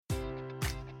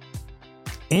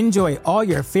Enjoy all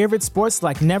your favorite sports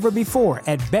like never before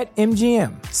at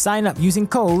BetMGM. Sign up using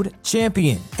code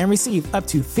CHAMPION and receive up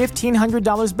to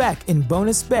 $1,500 back in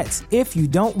bonus bets if you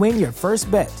don't win your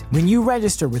first bet. When you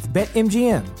register with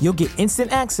BetMGM, you'll get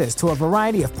instant access to a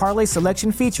variety of parlay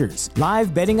selection features,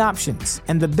 live betting options,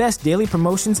 and the best daily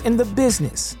promotions in the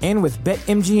business. And with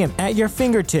BetMGM at your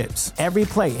fingertips, every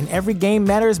play and every game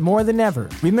matters more than ever.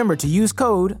 Remember to use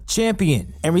code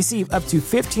CHAMPION and receive up to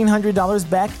 $1,500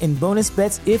 back in bonus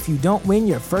bets if you don't win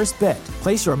your first bet.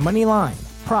 Place your money line,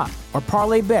 prop, or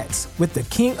parlay bets with the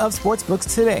king of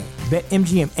sportsbooks today.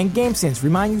 BetMGM and GameSense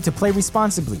remind you to play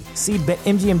responsibly. See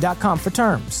BetMGM.com for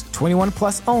terms. 21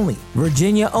 plus only.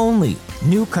 Virginia only.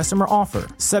 New customer offer.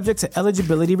 Subject to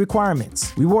eligibility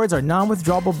requirements. Rewards are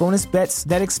non-withdrawable bonus bets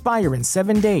that expire in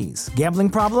 7 days. Gambling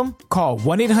problem? Call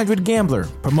 1-800-GAMBLER.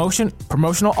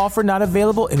 Promotional offer not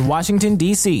available in Washington,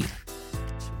 D.C.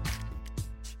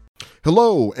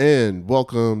 Hello and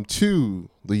welcome to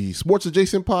the Sports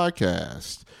Adjacent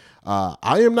Podcast.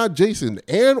 I am not Jason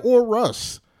or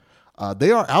Russ.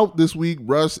 They are out this week.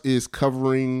 Russ is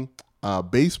covering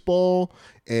baseball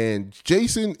and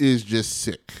Jason is just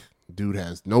sick. Dude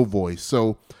has no voice.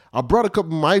 So I brought a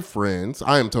couple of my friends.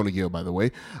 I am Tony Gill, by the way.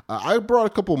 I brought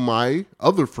a couple of my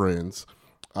other friends,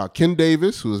 Ken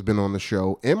Davis, who has been on the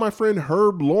show, and my friend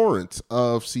Herb Lawrence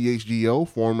of CHGO,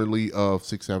 formerly of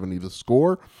 670 The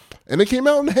Score. And they came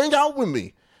out and hang out with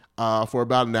me for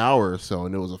about an hour or so,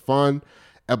 and it was a fun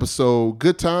episode.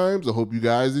 Good times. I hope you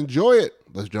guys enjoy it.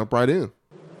 Let's jump right in.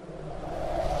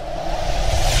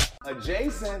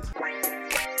 Adjacent.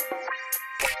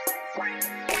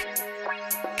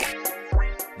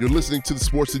 You're listening to the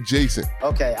Sports Adjacent.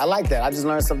 Okay, I like that. I just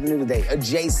learned something new today.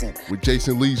 Adjacent. With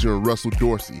Jason Leisure and Russell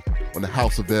Dorsey on the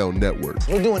House of L Network.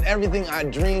 We're doing everything I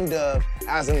dreamed of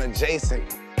as an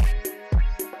adjacent.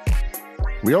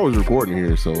 We always recording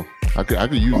here, so I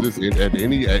could use this at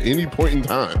any point in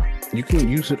time. You can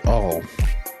use it all.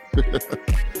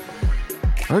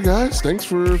 All right, guys. Thanks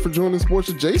for joining Sports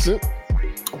Adjacent.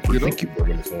 Thank you for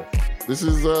listening. This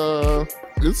is a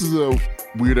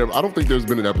weird. I don't think there's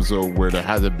been an episode where there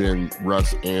hasn't been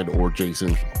Russ and or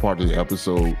Jason part of the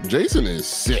episode. Jason is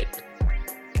sick.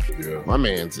 Yeah, my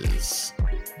man's is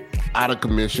out of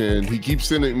commission. He keeps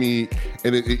sending me,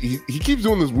 and he keeps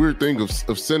doing this weird thing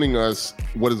of sending us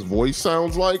what his voice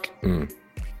sounds like.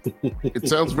 It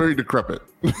sounds very decrepit.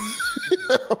 I'm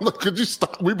like, could you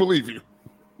stop? We believe you.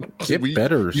 Get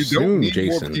better you soon, don't need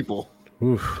Jason. More people.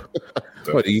 Oof.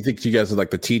 What do you think? You guys are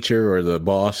like the teacher or the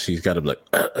boss? He's got to be like,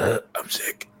 I'm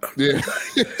sick. Yeah.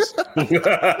 It's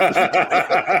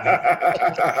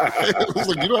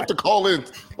like, you don't have to call in.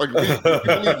 Like, we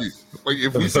believe you. Like,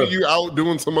 if we see you out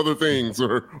doing some other things,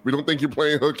 or we don't think you're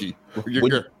playing hooky.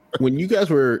 When you guys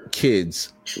were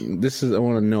kids, I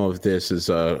want to know if this is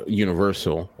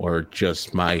universal or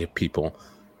just my people.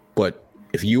 But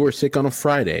if you were sick on a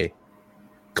Friday,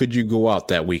 could you go out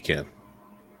that weekend?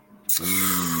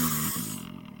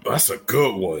 That's a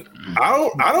good one. I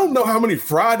don't know how many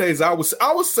Fridays I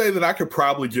would say that I could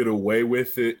probably get away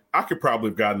with it. I could probably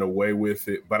have gotten away with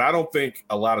it, but I don't think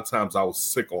a lot of times I was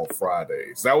sick on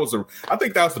Fridays. I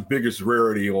think that was the biggest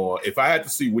rarity on, if I had to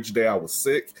see which day I was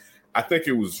sick, I think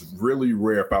it was really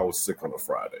rare if I was sick on a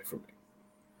Friday for me.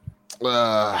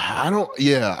 I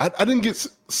didn't get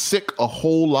sick a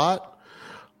whole lot.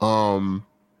 My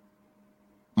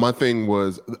thing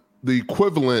was the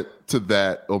equivalent to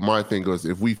that, or my thing was,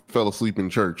 if we fell asleep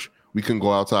in church, we couldn't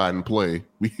go outside and play.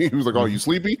 He was like, "Oh, you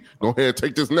sleepy? Go ahead,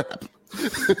 take this nap."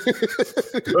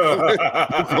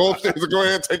 Go upstairs and go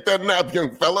ahead and take that nap,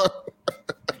 young fella.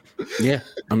 Yeah,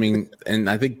 I mean, and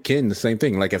I think Ken, the same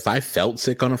thing. Like, if I felt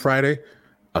sick on a Friday,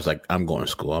 I was like, I'm going to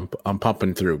school. I'm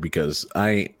pumping through because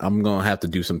I'm gonna have to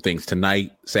do some things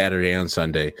tonight, Saturday, and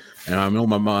Sunday, and I know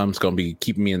my mom's gonna be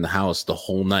keeping me in the house the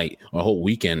whole night or whole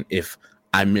weekend if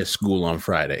I miss school on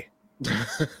Friday.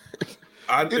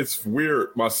 It's weird.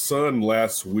 My son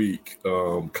last week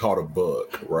caught a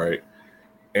bug, right?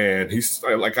 And he's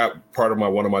like, part of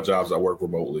one of my jobs, I work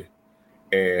remotely,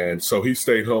 and so he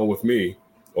stayed home with me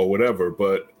or whatever.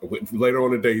 But later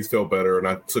on in the day, he felt better, and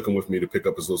I took him with me to pick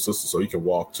up his little sister so he can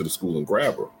walk to the school and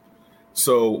grab her.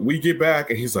 So we get back,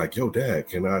 and he's like, "Yo, Dad,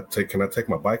 can I take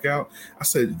my bike out?" I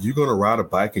said, "You gonna ride a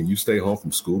bike and you stay home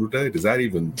from school today? Does that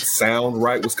even sound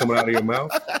right? What's coming out of your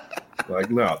mouth?" Like,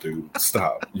 "No, dude,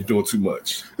 stop. You're doing too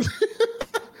much."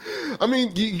 I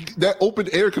mean, that open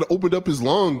air could have opened up his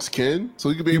lungs, Ken. So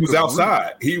he could be. He was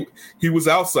outside. He was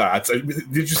outside.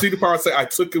 Did you see the part I say I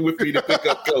took him with me to pick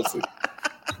up Kelsey?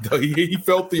 He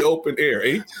felt the open air.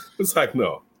 It's like,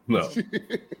 no.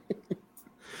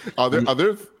 Are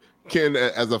there Ken,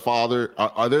 as a father,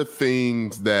 are there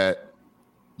things that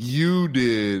you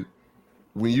did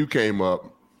when you came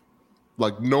up,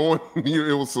 like knowing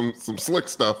it was some slick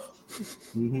stuff.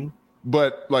 Mm-hmm.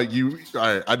 But like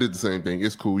I did the same thing.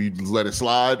 It's cool. You let it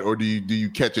slide, or do you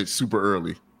catch it super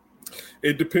early?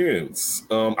 It depends.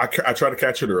 I try to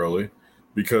catch it early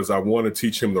because I want to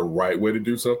teach him the right way to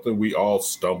do something. We all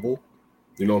stumble.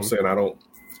 You know what I'm saying?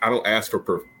 I don't ask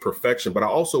for perfection, but I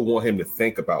also want him to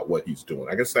think about what he's doing.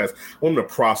 I guess I want him to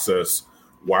process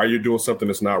why you're doing something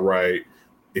that's not right.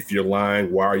 If you're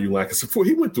lying, why are you lying? Because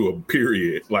he went through a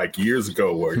period like years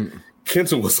ago where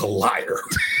Kenton was a liar.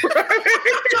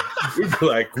 We'd be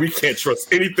like, we can't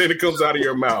trust anything that comes out of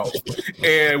your mouth.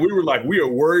 And we were like, we are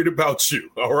worried about you,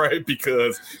 all right?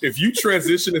 Because if you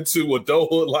transition into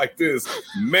adulthood like this,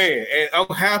 man, and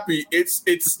I'm happy it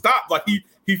stopped. Like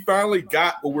he finally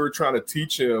got what we were trying to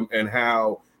teach him, and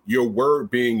how your word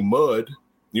being mud,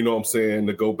 you know what I'm saying,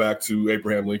 to go back to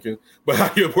Abraham Lincoln, but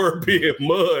how your word being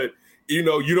mud, you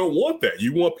know, you don't want that.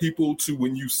 You want people to,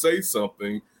 when you say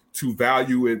something, to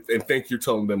value it and think you're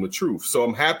telling them the truth. So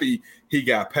I'm happy he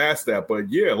got past that. But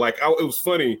yeah, like it was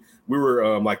funny. We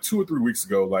were like 2 or 3 weeks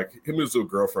ago, like him and his little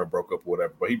girlfriend broke up or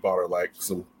whatever, but he bought her like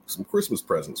some Christmas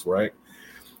presents, right?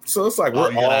 So it's like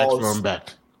we're all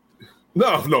back.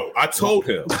 No, I told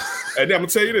him. And I'm gonna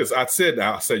tell you this. I said,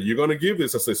 you're gonna give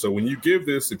this. I said, so when you give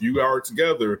this, if you are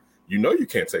together, you know you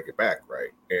can't take it back, right?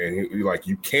 And he like,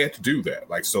 you can't do that.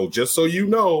 Like, so just so you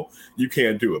know, you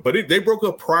can't do it. But they broke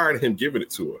up prior to him giving it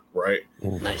to her, right?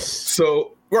 Nice.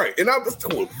 So, right. And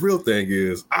the real thing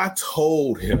is, I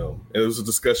told him, and it was a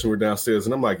discussion, we're downstairs,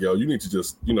 and I'm like, yo, you need to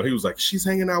just, you know, he was like, she's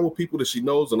hanging out with people that she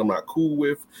knows and I'm not cool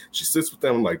with. She sits with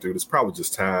them. I'm like, dude, it's probably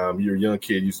just time. You're a young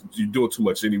kid. You're doing too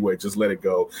much anyway. Just let it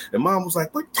go. And mom was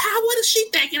like, but Dad, what is she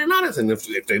thinking and all this? And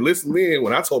if they listened in,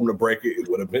 when I told them to break it, it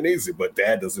would have been easy. But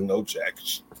Dad doesn't know jack.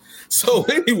 So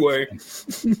anyway,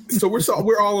 so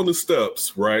we're all on the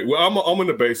steps, right? Well, I'm in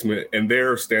the basement and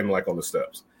they're standing like on the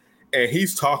steps. And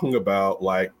he's talking about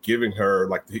like giving her,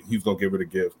 like he's gonna give her the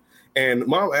gift. And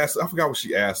mom asked, I forgot what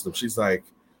she asked him. She's like,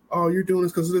 oh, you're doing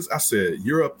this because of this? I said,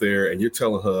 you're up there and you're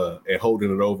telling her and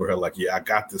holding it over her like, yeah, I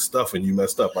got this stuff and you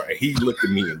messed up. Right? And he looked at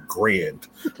me and grinned,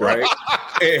 right?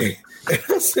 and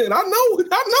I said, I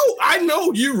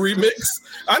know you, Remix.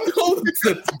 I know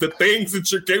the things that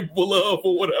you're capable of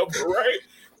or whatever, right?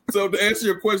 So to answer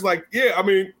your question, like, yeah, I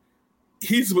mean,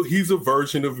 he's a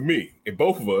version of me, and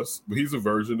both of us, but he's a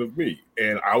version of me,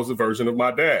 and I was a version of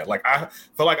my dad. Like I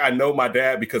feel like I know my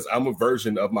dad because I'm a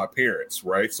version of my parents,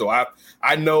 right? So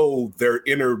I know their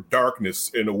inner darkness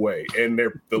in a way, and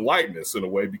the lightness in a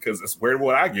way, because it's where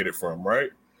would I get it from, right?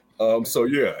 So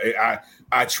yeah,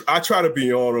 I try to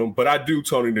be on them, but I do,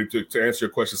 Tony, to answer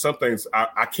your question. Some things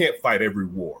I can't fight every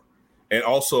war, and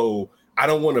also I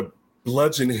don't want to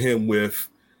bludgeon him with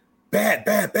bad,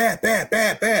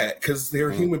 because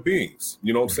they're human beings,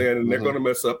 you know what I'm saying? And they're going to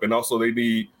mess up, and also they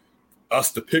need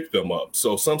us to pick them up.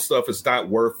 So some stuff is not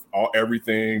worth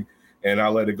everything, and I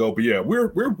let it go. But yeah,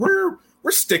 we're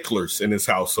sticklers in this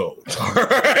household.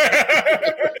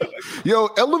 Yo,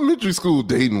 elementary school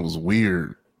dating was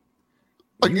weird.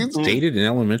 Like, you dated in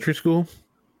elementary school?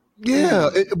 Yeah,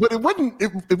 but it wasn't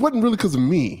really because of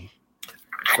me.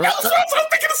 I know, so I was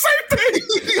thinking the same thing.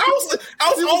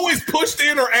 I was always pushed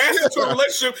in or asked into a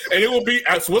relationship, and it will be,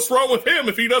 what's wrong with him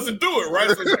if he doesn't do it,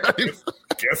 right? So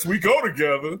guess we go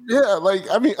together. Yeah, like,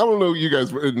 I mean, I don't know, you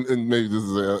guys, and maybe this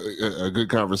is a good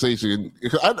conversation.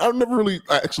 I've never really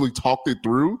actually talked it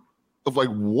through of like,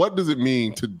 what does it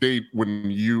mean to date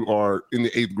when you are in the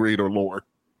 8th grade or lower?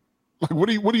 Like, what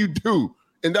do you do?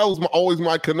 And that was always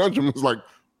my conundrum. It was like,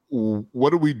 what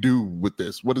do we do with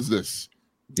this? What is this?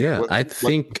 Yeah, I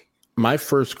think my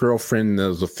first girlfriend that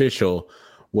was official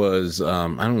was, I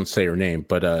don't want to say her name,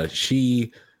 but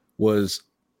she was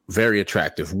very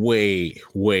attractive, way,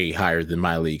 way higher than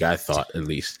my league, I thought, at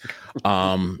least.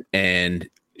 And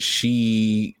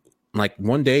she, like,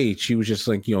 one day she was just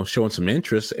like, you know, showing some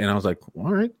interest, and I was like,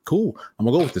 all right, cool, I'm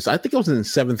gonna go with this. I think I was in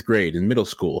 7th grade in middle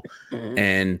school.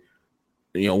 And,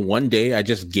 you know, one day I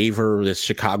just gave her this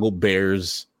Chicago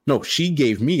Bears. No, she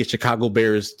gave me a Chicago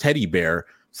Bears teddy bear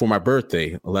for my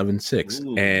birthday,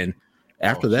 11/6. And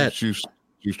after that, she was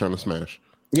trying to smash.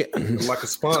 Yeah, like a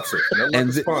sponsor.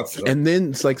 And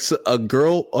then it's like a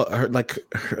girl,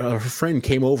 her friend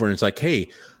came over and it's like, hey,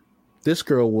 this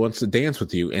girl wants to dance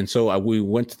with you. And so we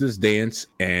went to this dance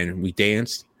and we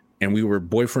danced and we were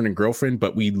boyfriend and girlfriend,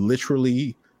 but we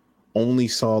literally only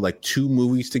saw like 2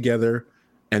 movies together.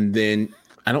 And then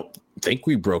I don't think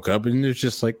we broke up, and it's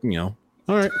just like, you know,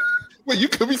 all right. Wait, you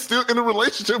could be still in a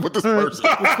relationship with this person.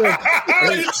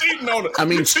 You're cheating on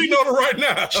her. You're cheating on her right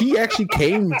now. She actually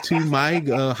came to my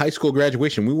high school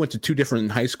graduation. We went to 2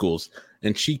 different high schools,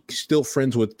 and she's still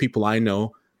friends with people I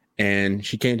know. And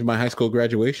she came to my high school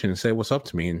graduation and said, "What's up?"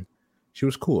 to me, and she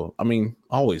was cool. I mean,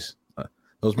 always. That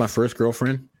was my first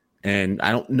girlfriend, and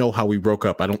I don't know how we broke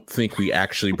up. I don't think we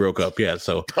actually broke up yet,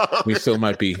 so we still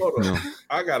might be.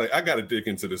 I gotta dig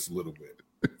into this a little bit.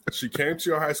 She came to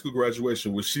your high school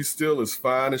graduation. Was she still as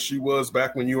fine as she was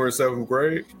back when you were in 7th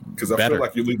grade? Because I feel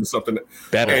like you're leaving something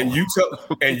better.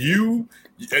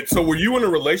 So were you in a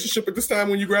relationship at this time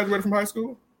when you graduated from high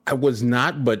school? I was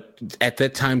not, but at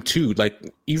that time too, like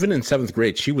even in 7th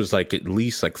grade, she was like at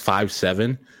least like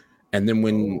 5'7", and then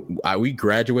when we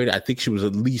graduated, I think she was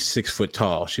at least 6 foot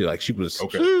tall. She was a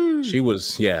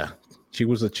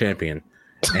champion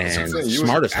and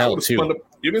smart as hell too.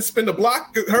 You didn't spend a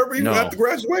block, Herbie, at the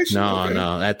graduation?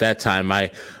 No. At that time,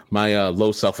 my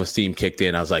low self-esteem kicked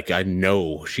in. I was like, I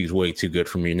know she's way too good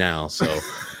for me now. So,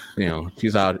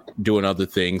 she's out doing other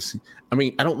things. I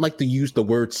mean, I don't like to use the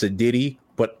word sadity,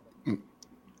 but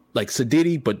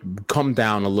come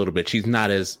down a little bit. She's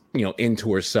not as,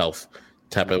 into herself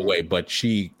type of way, but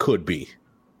she could be,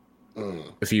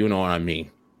 if you know what I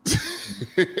mean.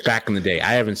 Back in the day.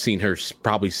 I haven't seen her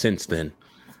probably since then.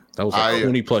 That was like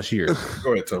 20 plus years.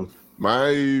 Go ahead, Tom.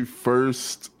 My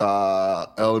first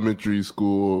elementary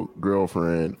school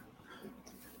girlfriend.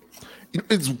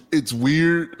 It's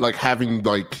weird, like having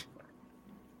like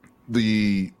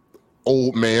the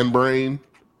old man brain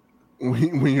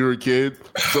when you're a kid.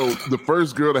 So the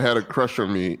first girl that had a crush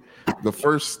on me, the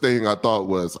first thing I thought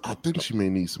was, I think she may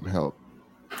need some help.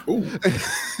 Ooh.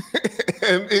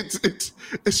 And it's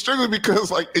strictly because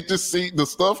like it just see the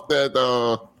stuff that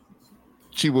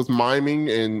she was miming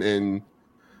and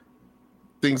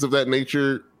things of that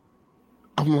nature.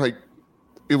 I'm like,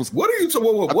 it was. What are you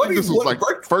talking about? What this was like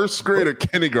first grade or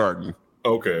kindergarten.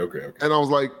 Okay. And I was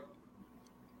like,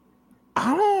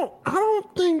 I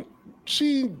don't think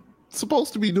she's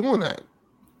supposed to be doing that.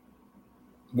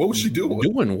 What was she doing?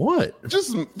 Doing what?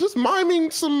 Just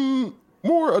miming some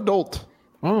more adult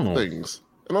things.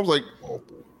 And I was like,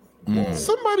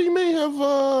 somebody may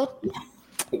have.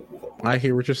 I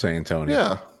hear what you're saying, Tony.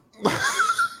 Yeah.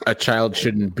 A child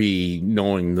shouldn't be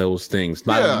knowing those things.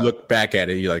 Not look back at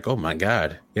it, you're like, oh my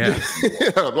God. Yeah.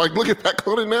 Yeah. Like looking back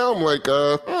on it now, I'm like,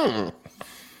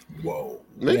 whoa.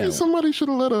 Maybe somebody should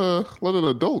have let an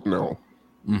adult know.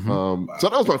 Mm-hmm. So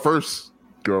that was my first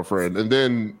girlfriend. And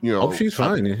then, oh, she's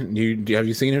fine. Have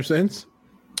you seen her since?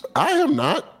 I have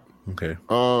not. Okay.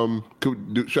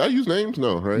 Should I use names?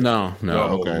 No, right? No.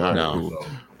 Okay. All right,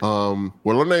 cool.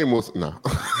 Well, her name was no.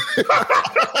 You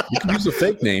can use a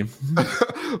fake name.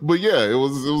 But yeah, it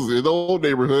was in the old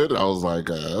neighborhood. I was like,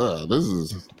 this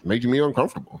is making me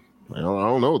uncomfortable. I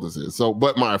don't know what this is. So,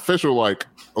 but my official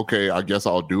okay, I guess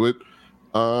I'll do it.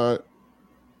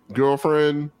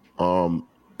 Girlfriend.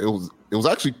 It was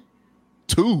actually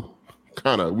 2.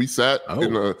 Kind of. We sat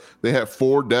in they had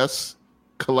 4 desks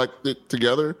collected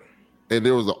together, and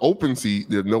there was an open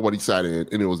seat that nobody sat in,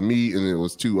 and it was me and it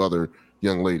was 2 other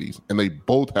young ladies, and they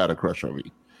both had a crush on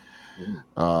me.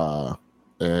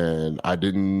 And I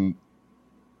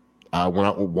went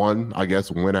out with one, I guess,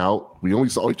 went out. We only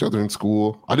saw each other in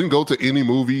school. I didn't go to any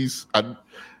movies. I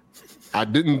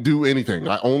didn't do anything.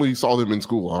 I only saw them in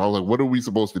school. And I was like, what are we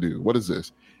supposed to do? What is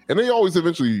this? And they always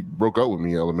eventually broke up with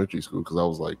me in elementary school because I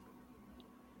was like,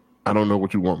 I don't know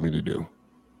what you want me to do.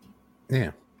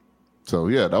 Yeah. So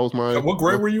yeah, that was my. What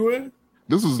grade were you in?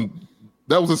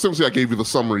 That was essentially, I gave you the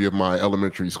summary of my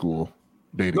elementary school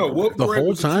dating. No, what the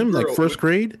whole time, like first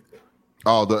grade?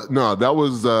 Oh, that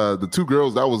was the 2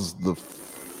 girls. That was the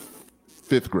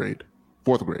 4th grade.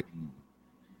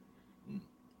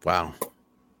 Wow.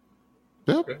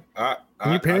 Yep. Okay.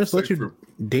 Your parents let you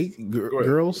date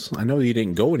girls? I know you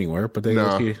didn't go anywhere, but they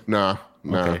let you. Nah.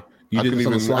 Okay. You did this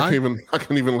on the slide? I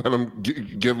couldn't even let them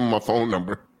give them my phone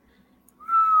number.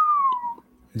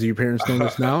 Do your parents know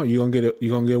this now? You gonna get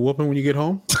a whooping when you get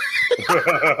home?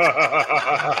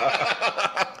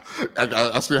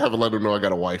 I still haven't let them know I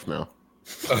got a wife now.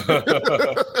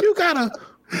 You got a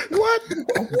what?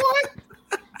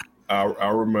 I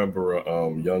remember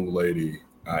a young lady.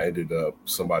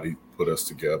 Somebody put us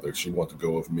together. She wanted to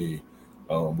go with me.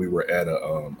 We were at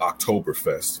a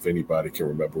Oktoberfest. If anybody can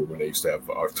remember when they used to have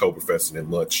Oktoberfest and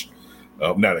then lunch.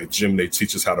 Now at gym, they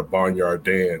teach us how to barnyard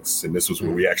dance, and this was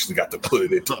where we actually got to put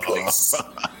it into place.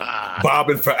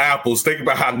 Bobbing for apples. Think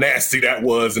about how nasty that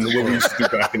was, and what we used to do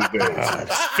back in the day.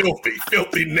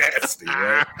 Filthy nasty,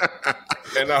 right?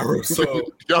 And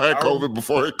y'all had COVID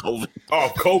before COVID. Oh,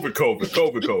 COVID,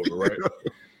 right?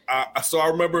 So I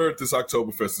remember this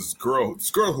Oktoberfest, this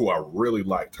girl who I really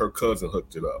liked, her cousin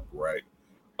hooked it up, right?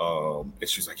 And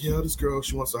she's like, yeah, this girl,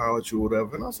 she wants to holler at you or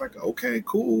whatever. And I was like, okay,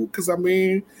 cool. Because, I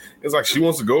mean, it's like she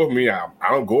wants to go with me. I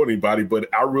don't go with anybody, but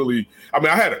I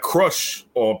had a crush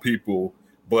on people,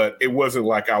 but it wasn't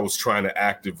like I was trying to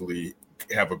actively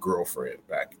have a girlfriend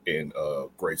back in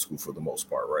grade school for the most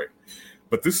part, right?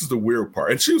 But this is the weird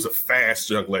part. And she was a fast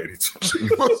young lady. She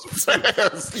was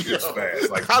fast. She was fast.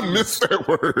 Like, I miss that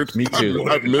word. Me too.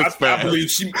 I miss fast. I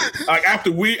believe she, like, after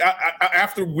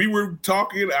we were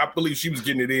talking, I believe she was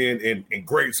getting it in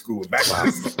grade school.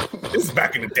 This is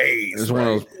back in the days. It's one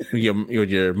of those,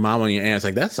 your mom and your aunt's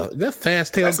like, that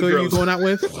fast tail girl you going out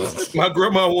with? My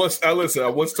grandma I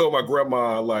once told my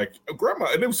grandma, like, grandma,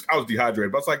 and I was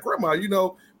dehydrated, but I was like, grandma,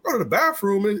 go to the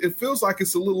bathroom and it feels like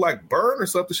it's a little like burn or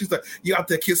something. She's like, you out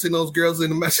there kissing those girls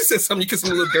in the mouth. She said something, you kissing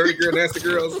a little dirty girl, nasty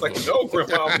girl. I was like, no,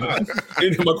 grandma, I'm not.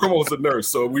 And my grandma was a nurse,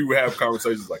 so we would have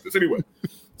conversations like this. Anyway,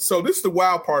 so this is the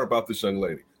wild part about this young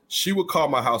lady. She would call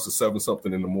my house at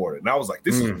 7-something in the morning. And I was like,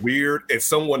 this is weird, and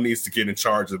someone needs to get in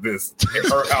charge of this in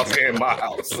her house and my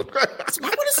house. So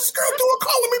what is this girl doing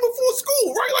calling me before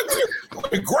school, right?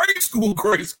 Like, in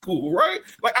grade school, right?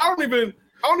 Like, I don't even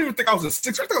think I was in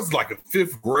 6th. I think I was like in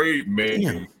 5th grade, maybe.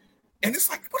 Yeah. And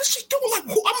it's like, what is she doing? Like,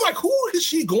 I'm like, who is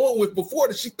she going with before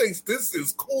that she thinks this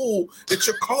is cool that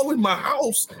you're calling my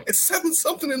house at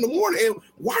 7-something in the morning? And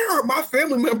why aren't my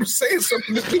family members saying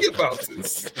something to me about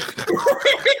this?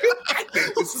 I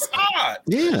think this is odd.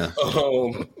 Yeah.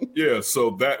 Yeah.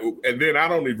 So that, and then I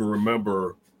don't even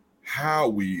remember how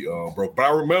we broke, but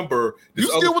I remember this.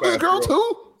 You still with this girl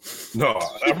too? No,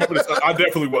 I remember this. I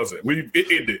definitely wasn't.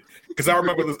 It ended because I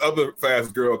remember this other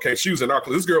fast girl. Okay, she was in our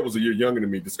class. This girl was a year younger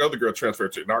than me. This other girl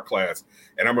transferred to in our class,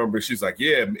 and I remember she's like,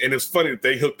 "Yeah." And it's funny that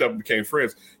they hooked up and became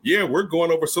friends. Yeah, we're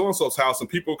going over so and so's house, and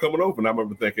people are coming over. And I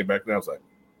remember thinking back then, I was like,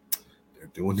 "They're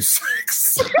doing the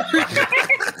sex.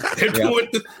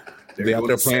 They're out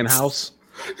there playing house,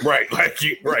 right? Like,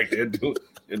 right? They're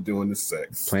doing the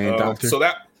sex. Playing doctor. So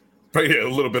that. But yeah,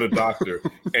 a little bit of doctor.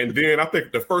 And then I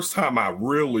think the first time I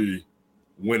really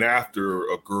went after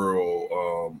a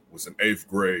girl was in 8th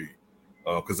grade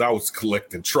because I was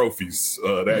collecting trophies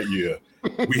that year.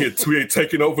 We had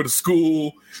taken over the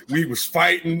school. We was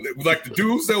fighting. Like, the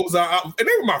dudes that was out, and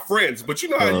they were my friends, but you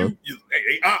know how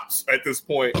they ops at this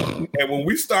point. And when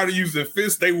we started using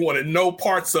fists, they wanted no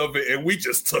parts of it, and we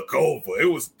just took over.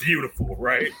 It was beautiful,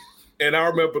 right? And I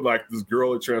remember, like, this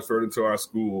girl had transferred into our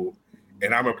school.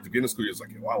 And I remember at the beginning of the school year, it's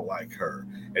like, yo, I like her.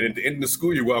 And at the end of the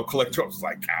school year, when I collect trophies, I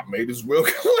was like, I made as well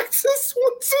collect this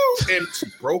one too. And she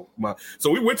broke my. So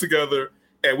we went together,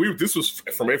 and this was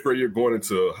from 8th grade year going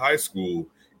into high school.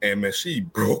 And man, she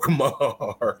broke my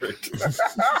heart.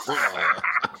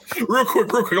 Real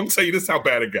quick, I'm gonna tell you this how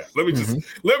bad it got. Let me just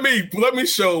let me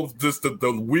show just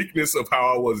the weakness of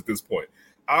how I was at this point.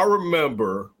 I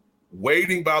remember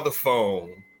waiting by the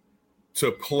phone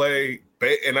to play.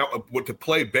 And I would to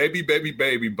play "Baby, Baby,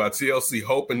 Baby" by TLC,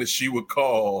 hoping that she would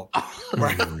call.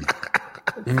 Right,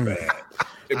 but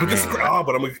this,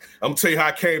 but I'm gonna tell you how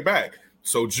I came back.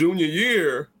 So junior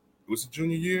year, it was a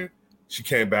junior year. She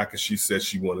came back and she said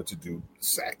she wanted to do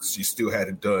sex. She still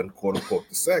hadn't done quote unquote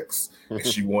the sex, and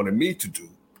she wanted me to do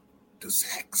the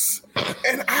sex.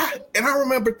 And I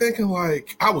remember thinking,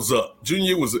 like, I was up.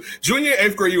 Junior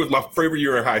 8th grade year was my favorite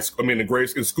year in high school. I mean,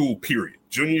 in school, period.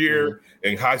 Junior year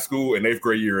in high school and 8th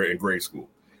grade year in grade school.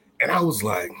 And I was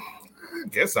like, I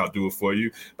guess I'll do it for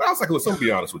you. But I was like, listen, I'll be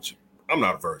honest with you. I'm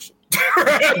not a virgin.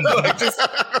 I'm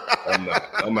not.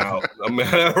 I'm out. I'm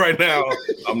right now.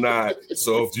 I'm not.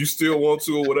 So if you still want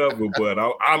to or whatever, but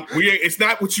it's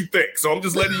not what you think. So I'm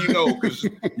just letting you know, because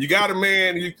you got a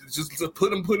man. You just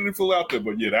put it full out there.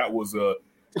 But yeah, that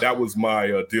was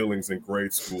my dealings in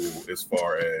grade school as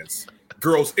far as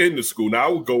girls in the school. Now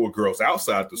I would go with girls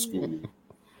outside the school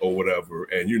or whatever,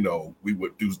 and we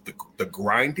would do the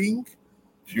grinding.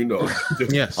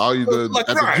 Yes. At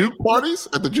the juke parties?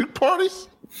 At the juke parties?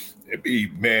 It'd be,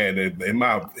 man,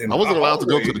 I wasn't allowed to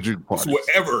go to the juke parties.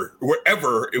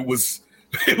 Wherever it was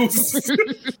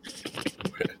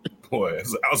boy,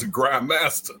 I was a grind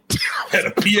master. Had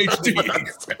a PhD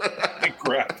in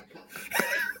grind.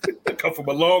 I come from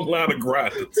a long line of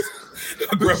grinders.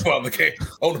 My grandfather came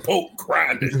on the boat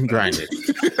grinding.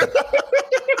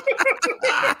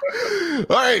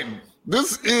 All right.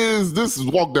 This is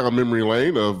walk down memory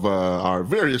lane of our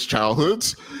various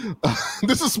childhoods.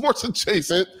 This is Sports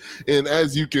Adjacent, and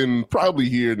as you can probably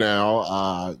hear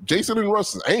now, Jason and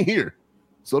Russ ain't here,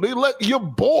 so they let your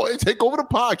boy take over the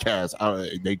podcast.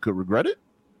 They could regret it,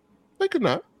 they could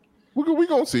not. We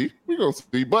gonna see.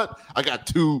 But I got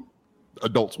 2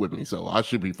 adults with me, so I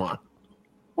should be fine.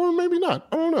 or maybe not.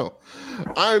 I don't know.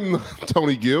 I'm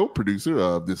Tony Gill, producer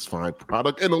of this fine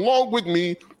product, and along with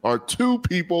me are two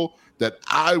people that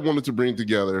I wanted to bring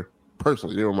together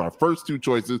personally. They were my first two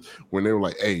choices when they were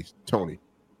like, "Hey, Tony,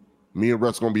 me and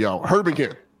Russ gonna be out." Herb and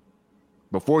Ken.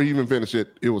 Before he even finished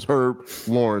it, it was Herb,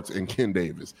 Lawrence, and Ken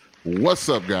Davis. What's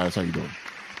up, guys? How you doing?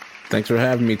 Thanks for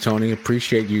having me, Tony.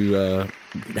 Appreciate you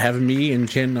having me and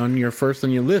Ken on your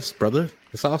list, brother.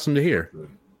 It's awesome to hear.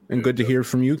 And good to hear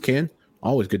from you, Ken.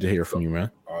 Always good to hear from you,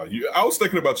 man. I was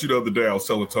thinking about you the other day. I was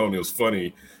telling Tony, it was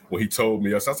funny when he told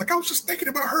me. I was like, I was just thinking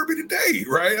about Herbie today,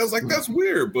 right? I was like, that's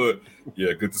weird. But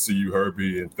yeah, good to see you,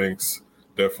 Herbie. And thanks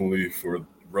definitely for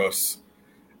Russ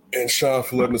and Sean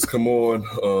for letting us come on.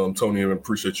 Tony, I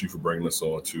appreciate you for bringing us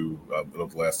on too. The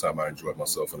last time I enjoyed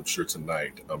myself, and I'm sure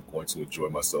tonight I'm going to enjoy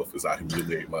myself as I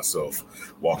humiliate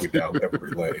myself walking down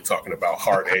memory lane, talking about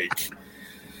heartache.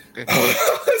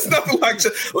 It's nothing like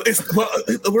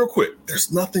real quick.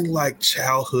 There's nothing like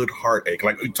childhood heartache.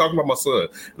 Like you're talking about my son,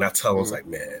 and I tell him, I was like,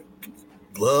 man,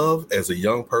 love as a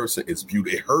young person is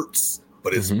beautiful. It hurts,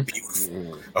 but it's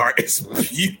beautiful. All right, it's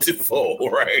beautiful,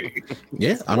 right?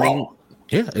 Yeah, I mean.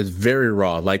 Yeah, it's very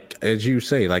raw. Like, as you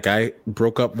say, like I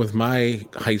broke up with my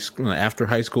after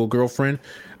high school girlfriend.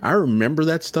 I remember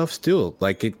that stuff still,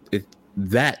 like it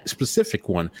that specific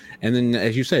one. And then,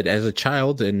 as you said, as a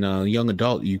child and young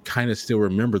adult, you kind of still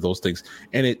remember those things.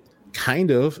 And it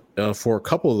kind of, for a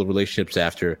couple of the relationships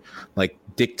after, like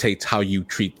dictates how you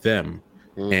treat them.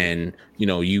 And,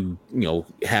 you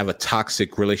have a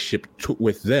toxic relationship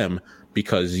with them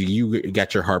because you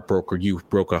got your heart broke or you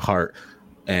broke a heart.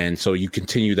 And so you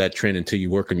continue that trend until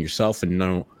you work on yourself and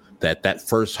know that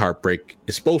first heartbreak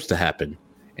is supposed to happen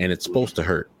and it's supposed to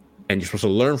hurt. And you're supposed to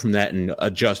learn from that and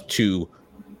adjust to,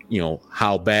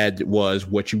 how bad it was,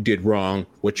 what you did wrong,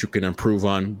 what you can improve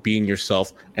on, being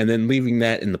yourself, and then leaving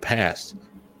that in the past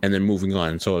and then moving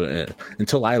on. So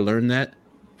until I learned that,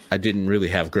 I didn't really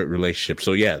have great relationships.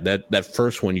 So yeah, that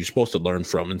first one you're supposed to learn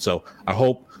from. And so I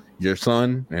hope your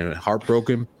son, and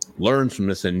heartbroken, learns from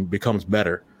this and becomes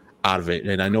better out of it,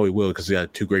 and I know he will because he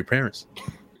got two great parents.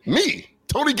 Me,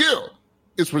 Tony Gill,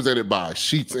 is presented by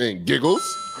Sheets and Giggles.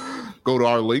 Go to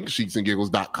our link,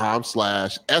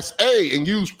 sheetsandgiggles.com/SA, and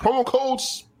use promo code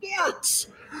SPORTS.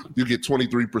 You get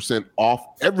 23% off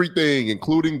everything,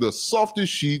 including the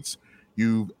softest sheets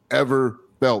you've ever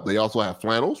felt. They also have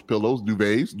flannels, pillows,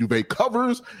 duvets, duvet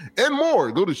covers, and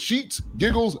more. Go to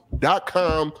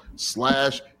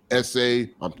sheetsgiggles.com/SA.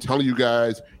 I'm telling you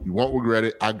guys, you won't regret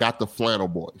it. I got the flannel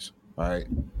boys. All right.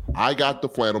 I got the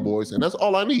flannel boys, and that's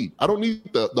all I need. I don't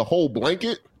need the whole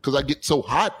blanket because I get so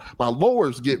hot. My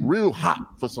lowers get real hot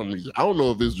for some reason. I don't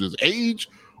know if it's just age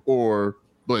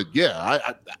but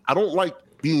yeah, I don't like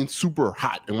being super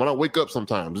hot. And when I wake up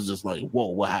sometimes, it's just like, whoa,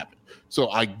 what happened? So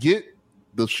I get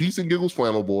the Sheets and Giggles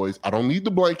flannel boys. I don't need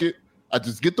the blanket. I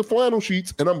just get the flannel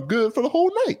sheets, and I'm good for the whole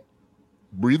night.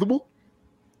 Breathable,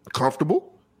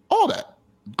 comfortable. All that.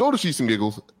 Go to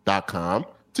sheetsandgiggles.com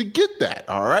to get that.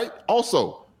 All right.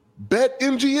 Also,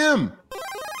 BetMGM.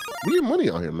 We get money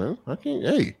out here, man.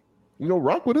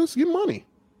 Rock with us, get money.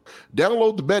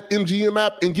 Download the BetMGM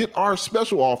app and get our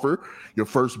special offer. Your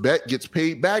first bet gets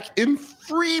paid back in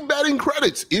free betting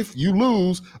credits if you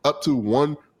lose up to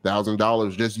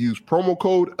 $1,000. Just use promo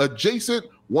code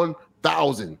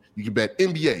ADJACENT1000. You can bet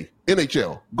NBA,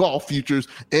 NHL, golf futures,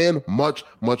 and much,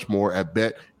 much more at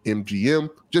BetMGM.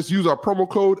 Just use our promo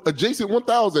code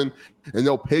ADJACENT1000 and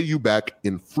they'll pay you back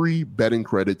in free betting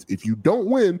credits if you don't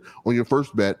win on your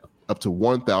first bet up to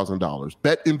 $1,000.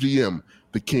 BetMGM,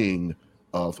 the king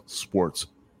of sports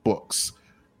books.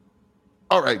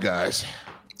 All right, guys.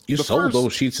 You sold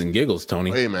those Sheets and Giggles,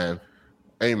 Tony. Hey, man.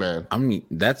 I mean,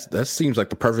 that seems like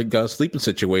the perfect sleeping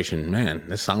situation, man.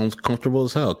 This sounds comfortable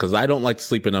as hell because I don't like to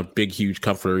sleep in a big, huge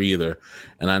comforter either,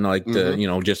 and I like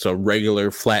just a regular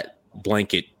flat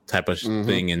blanket type of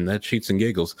thing. And that Sheets and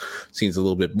Giggles seems a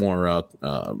little bit more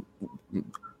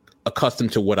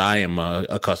accustomed to what I am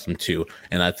accustomed to,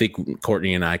 and I think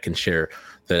Courtney and I can share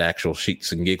that actual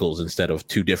Sheets and Giggles instead of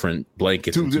two different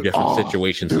blankets and two different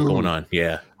situations going on.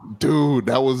 Yeah, dude,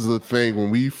 that was the thing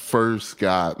when we first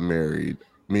got married.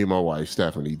 Me and my wife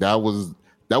Stephanie, that was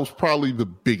probably the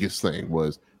biggest thing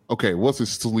was, okay, what's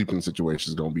this sleeping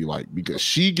situation going to be like? Because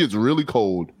she gets really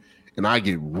cold and I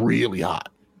get really hot.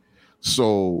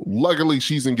 So luckily,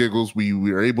 Sheets and Giggles, we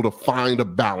were able to find a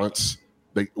balance.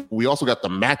 We also got the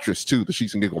mattress too, the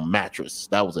Sheets and Giggle mattress.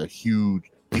 That was a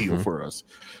huge deal for us.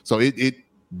 So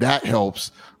that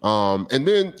helps. And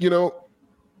then,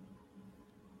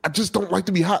 I just don't like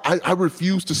to be hot. I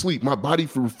refuse to sleep. My body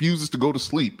refuses to go to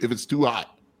sleep if it's too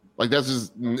hot. Like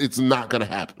it's not going to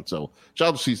happen. So shout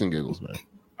out to Sheets and Giggles, man.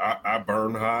 I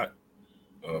burn hot.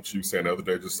 She was saying the other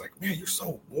day, just like, man, you're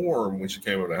so warm when she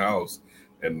came in the house,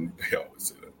 and they always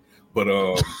say that. But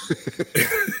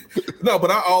no,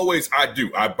 but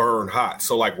I burn hot.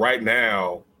 So like right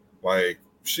now, like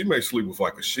she may sleep with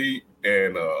like a sheet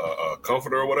and a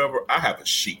comforter or whatever. I have a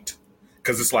sheet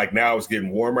because it's like now it's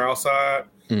getting warmer outside.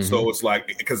 Mm-hmm. So it's like,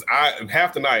 because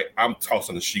half the night I'm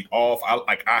tossing the sheet off.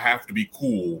 I have to be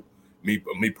cool, me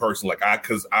personally,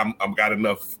 because I'm got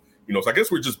enough. So I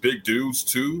guess we're just big dudes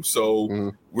too.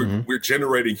 So we're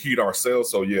generating heat ourselves.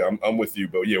 So yeah, I'm with you.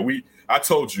 But yeah, I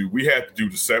told you we had to do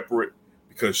the separate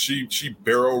because she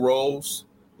barrel rolls,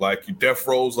 like death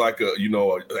rolls like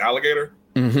an alligator.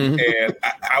 Mm-hmm. And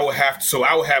I would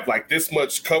have like this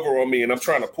much cover on me and I'm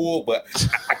trying to pull, but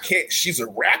I can't. She's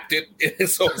wrapped it. And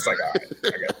so it's like, all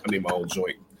right, I need my own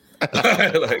joint.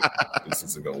 Like, this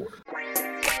isn't going to work.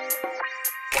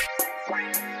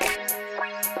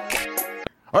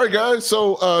 All right, guys.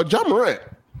 So, Ja Morant.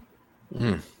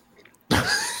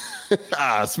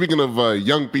 Speaking of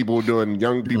young people doing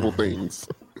young people things,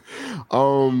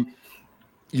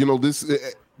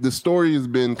 the story has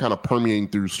been kind of permeating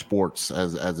through sports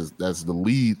as the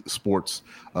lead sports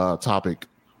topic,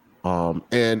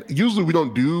 and usually we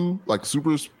don't do like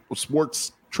super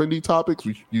sports trendy topics.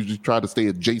 We usually try to stay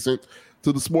adjacent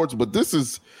to the sports, but this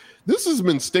has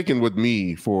been sticking with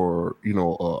me for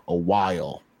a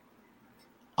while.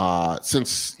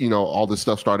 Since all this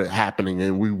stuff started happening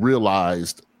and we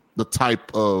realized the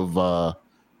type of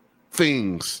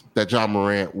things that Ja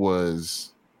Morant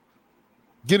was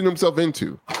getting himself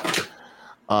into.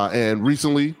 And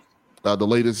recently, the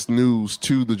latest news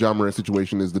to the Ja Morant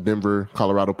situation is the Denver,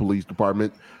 Colorado Police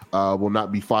Department will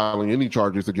not be filing any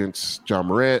charges against Ja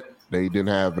Morant. They didn't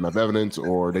have enough evidence,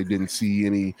 or they didn't see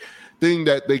anything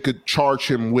that they could charge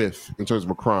him with in terms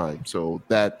of a crime. So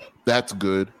that's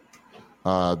good.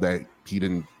 That he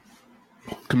didn't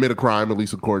commit a crime, at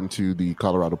least according to the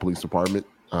Colorado Police Department,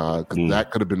 because that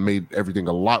could have made everything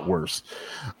a lot worse.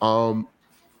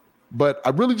 But I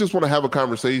really just want to have a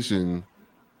conversation.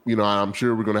 I'm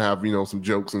sure we're going to have some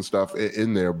jokes and stuff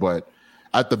in there, but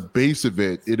at the base of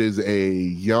it, it is a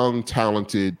young,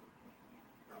 talented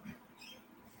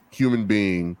human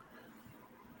being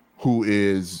who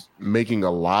is making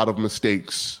a lot of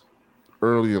mistakes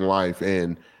early in life,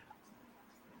 and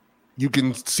you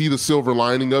can see the silver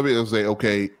lining of it and say,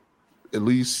 okay, at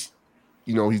least,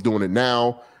 he's doing it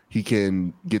now. He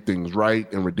can get things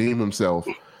right and redeem himself.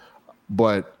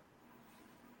 But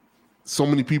so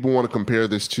many people want to compare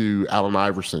this to Allen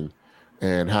Iverson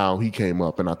and how he came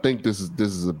up. And I think this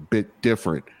is a bit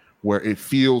different, where it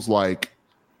feels like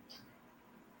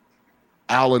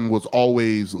Allen was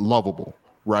always lovable,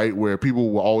 right? Where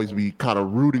people will always be kind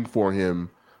of rooting for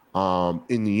him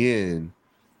in the end,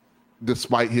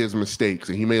 despite his mistakes,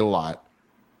 and he made a lot.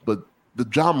 But the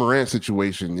Ja Morant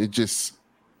situation,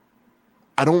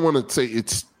 I don't want to say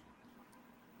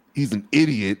he's an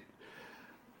idiot,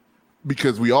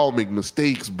 because we all make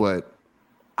mistakes, but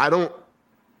how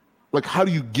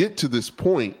do you get to this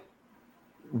point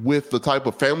with the type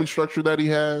of family structure that he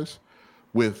has,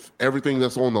 with everything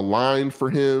that's on the line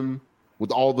for him,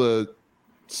 with all the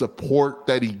support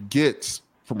that he gets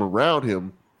from around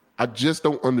him? I just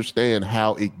don't understand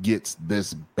how it gets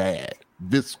this bad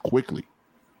this quickly.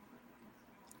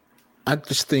 I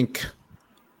just think,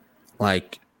 I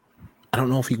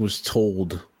don't know if he was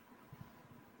told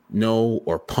no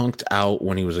or punked out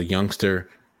when he was a youngster.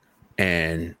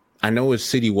 And I know his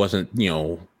city wasn't,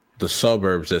 the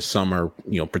suburbs as some are,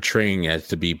 portraying it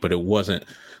to be, but it wasn't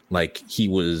like he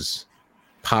was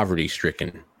poverty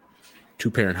stricken,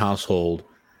 2-parent household,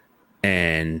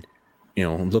 and,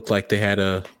 looked like they had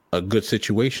a good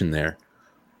situation there.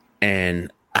 And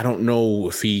I don't know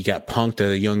if he got punked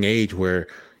at a young age where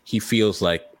he feels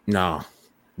like, nah,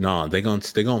 they're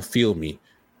gonna feel me.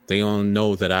 They gonna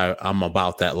know that I'm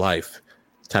about that life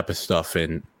type of stuff.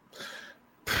 And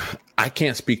I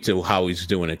can't speak to how he's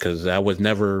doing it, because I was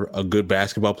never a good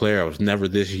basketball player. I was never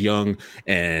this young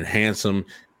and handsome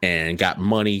and got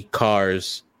money,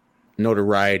 cars,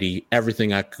 notoriety,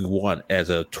 everything I could want as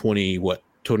a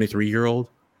 23-year-old.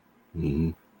 Mm-hmm.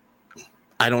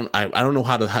 I don't know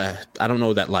I don't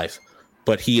know that life,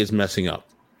 but he is messing up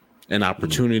an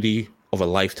opportunity of a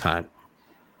lifetime.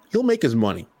 He'll make his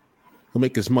money. He'll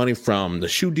make his money from the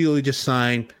shoe deal he just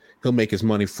signed. He'll make his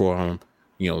money from,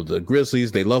 the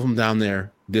Grizzlies. They love him down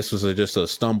there. This was just a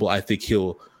stumble. I think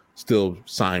he'll still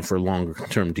sign for longer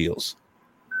term deals.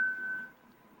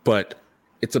 But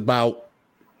it's about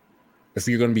if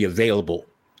you're going to be available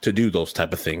to do those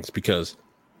type of things, because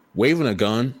waving a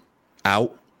gun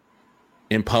out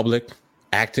in public,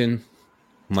 acting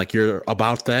like you're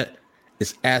about that,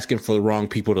 is asking for the wrong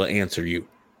people to answer you.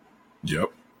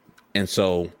 Yep. And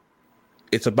so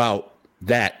it's about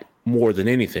that more than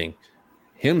anything.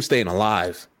 Him staying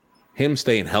alive, him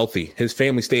staying healthy, his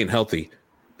family staying healthy,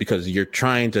 because you're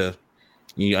trying to,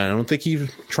 I don't think he's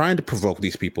trying to provoke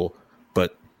these people,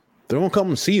 but they're going to come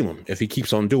and see him if he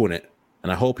keeps on doing it.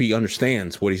 And I hope he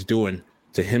understands what he's doing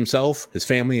to himself, his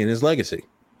family, and his legacy.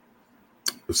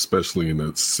 Especially in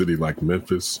a city like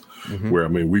Memphis, where, I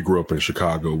mean, we grew up in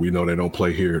Chicago. We know they don't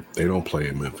play here. They don't play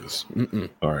in Memphis.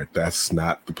 All right. That's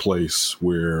not the place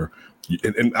where,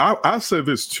 and I said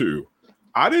this too.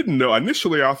 I didn't know.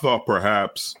 Initially, I thought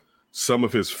perhaps some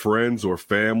of his friends or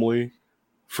family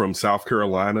from South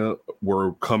Carolina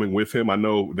were coming with him. I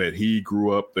know that he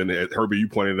grew up, and Herbie, you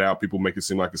pointed out, people make it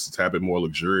seem like it's a tad bit more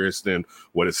luxurious than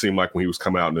what it seemed like when he was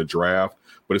coming out in the draft,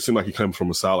 but it seemed like he came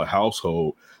from a solid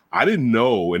household. I didn't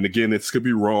know, and again, this could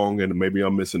be wrong, and maybe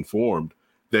I'm misinformed,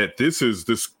 that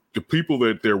the people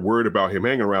that they're worried about him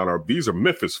hanging around these are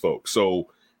Memphis folks. So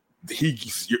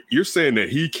you're saying that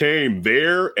he came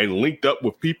there and linked up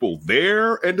with people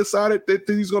there and decided that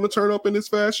he's going to turn up in this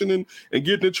fashion and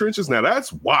get in the trenches. Now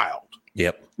that's wild.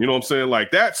 Yep. You know what I'm saying? Like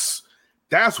that's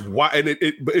why. And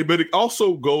but it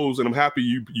also goes, and I'm happy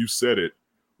you said it.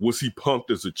 Was he punked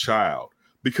as a child?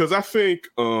 Because I think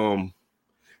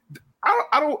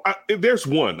there's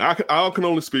one. I can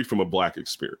only speak from a Black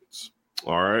experience.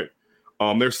 All right.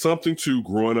 There's something to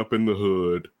growing up in the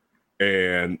hood.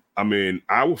 And I mean,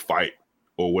 I would fight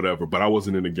or whatever, but I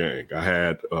wasn't in the gang. I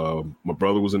had my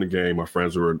brother was in the gang. My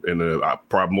friends were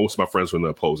most of my friends were in the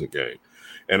opposing gang,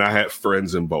 and I had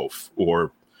friends in both.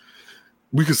 Or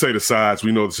we could say the sides.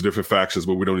 We know there's different factions,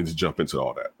 but we don't need to jump into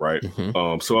all that, right?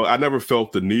 So I never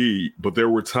felt the need, but there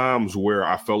were times where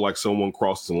I felt like someone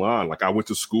crossed the line. Like I went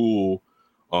to school.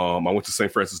 I went to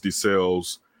St. Francis de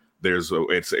Sales.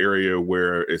 It's an area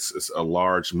where it's a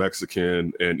large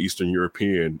Mexican and Eastern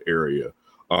European area.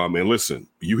 And listen,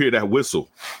 you hear that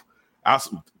whistle.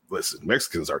 Listen,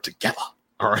 Mexicans are together.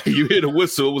 All right. You hear the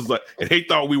whistle. It was like, and they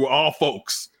thought we were all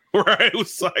folks. Right. It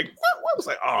was like, what? It was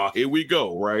like, oh, here we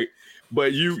go. Right.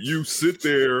 But you sit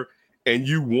there and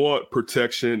you want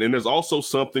protection. And there's also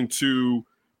something to,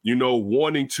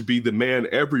 wanting to be the man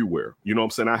everywhere. You know what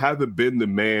I'm saying? I haven't been the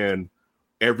man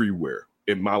everywhere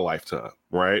in my lifetime,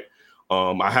 right?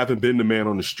 I haven't been the man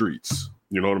on the streets.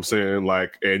 You know what I'm saying?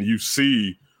 Like, and you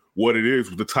see what it is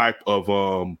with the type of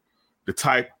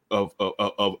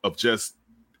just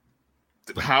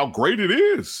how great it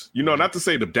is. Not to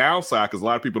say the downside, because a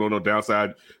lot of people don't know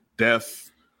downside: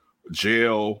 death,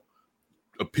 jail,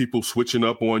 people switching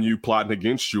up on you, plotting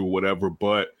against you, or whatever.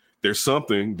 But there's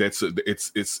something that's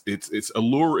it's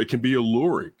allure. It can be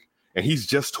alluring. And he's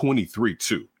just 23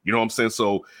 too. You know what I'm saying?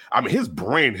 So, I mean, his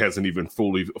brain hasn't even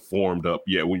fully formed up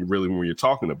yet when you're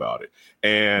talking about it.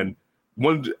 And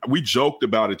when we joked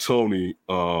about it, Tony,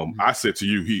 I said to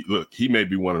you, he may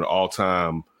be one of the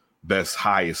all-time best,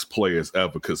 highest players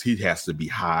ever, because he has to be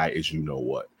high as you know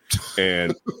what.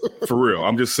 And for real,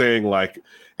 I'm just saying, like,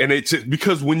 and it's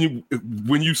because when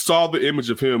you saw the image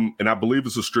of him, and I believe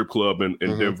it's a strip club in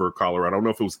Denver, Colorado. I don't know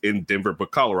if it was in Denver,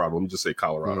 but Colorado. Let me just say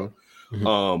Colorado.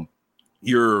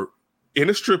 You're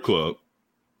in a strip club.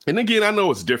 And again, I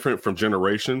know it's different from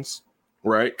generations,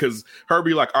 right? Because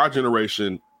Herbie, like our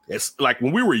generation, it's like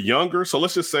when we were younger. So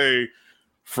let's just say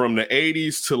from the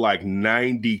 80s to like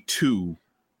 92,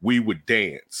 we would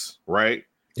dance, right?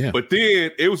 Yeah. But then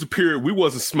it was a period we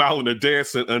wasn't smiling or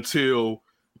dancing until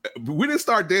we didn't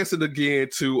start dancing again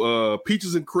to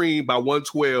Peaches and Cream by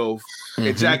 112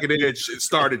 and Jagged Edge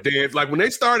started dancing. Like when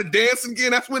they started dancing again,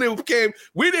 that's when it became,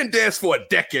 we didn't dance for a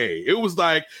decade. It was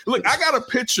like, look, I got a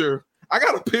picture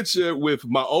with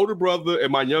my older brother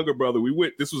and my younger brother.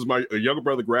 This was my younger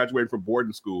brother graduating from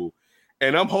boarding school.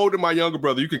 And I'm holding my younger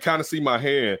brother. You can kind of see my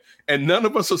hand. And none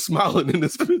of us are smiling in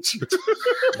this picture.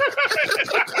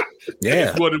 Yeah.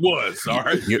 That's what it was. All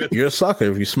right. You're a sucker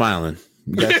if you're smiling.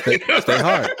 You gotta stay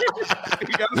hard.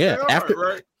 Yeah. Stay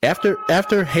hard,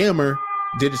 After Hammer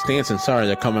did his dancing, sorry,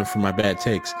 they're coming from my bad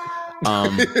takes.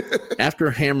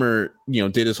 After Hammer,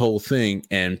 did his whole thing,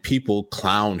 and people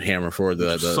clowned Hammer for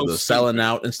the selling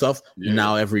out and stuff. Yeah.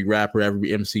 Now every rapper,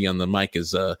 every MC on the mic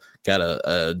is got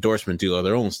a endorsement deal of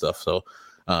their own stuff. So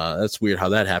that's weird how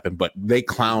that happened. But they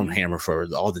clown Hammer for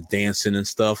all the dancing and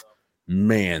stuff.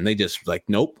 Man, they just like,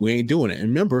 nope, we ain't doing it. And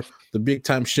remember the big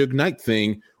time Suge Knight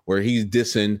thing where he's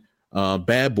dissing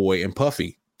Bad Boy and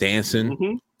Puffy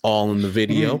dancing all in the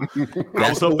video.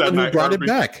 That's the one who brought it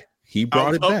back. He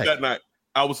brought it back that night.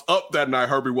 I was up that night,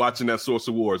 Herbie, watching that Source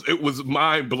Awards. It was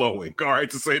mind blowing, all right,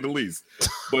 to say the least.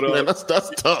 But man, that's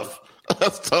tough.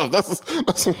 That's tough.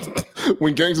 That's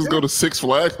when gangsters go to Six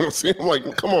Flags. I'm like,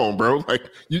 come on, bro. Like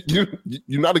you're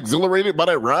not exhilarated by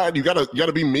that ride. You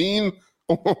gotta be mean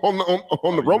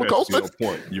on the roller coaster.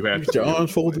 Point. You had your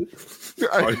arms folded,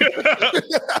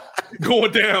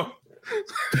 going down.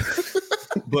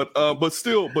 But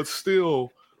still,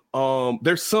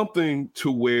 there's something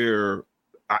to where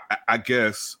I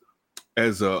guess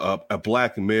as a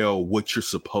black male, what you're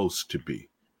supposed to be.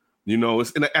 You know,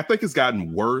 and I think it's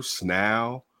gotten worse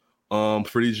now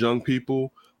for these young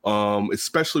people,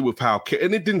 especially with how,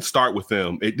 and it didn't start with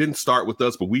them. It didn't start with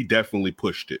us, but we definitely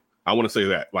pushed it. I want to say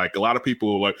that. Like, a lot of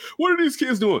people are like, what are these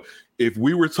kids doing? If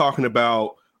we were talking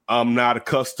about, I'm not a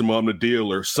customer, I'm a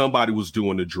dealer, somebody was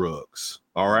doing the drugs.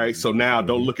 All right. So now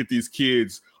don't look at these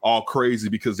kids all crazy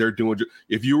because they're doing.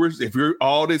 If you're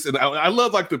all this, and I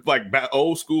love like the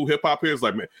old school hip hop heads.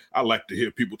 Like, man, I like to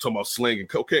hear people talking about slang and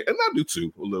cocaine, and I do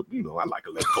too. A little, you know, I like a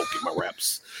little coke in my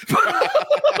raps.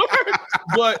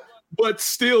 But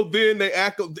still, then they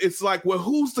act. It's like, well,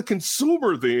 who's the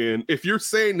consumer then? If you're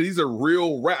saying these are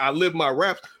real rap, I live my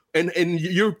raps. And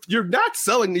you're not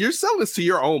selling, you're selling this to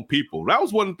your own people. That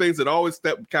was one of the things that always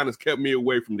kind of kept me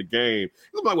away from the game.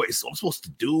 I'm like, wait, so I'm supposed to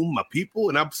doom my people?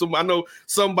 And I know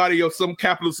somebody or some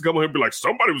capitalist come on here and be like,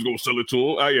 somebody was going to sell it to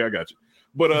them. Oh, yeah, I got you.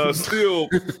 But still,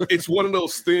 it's one of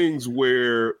those things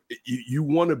where you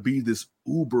want to be this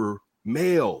uber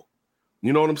male.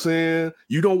 You know what I'm saying?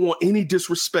 You don't want any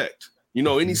disrespect, you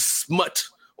know, any smut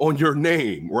on your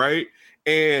name, right?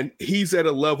 And he's at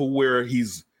a level where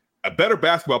he's a better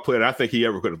basketball player than I think he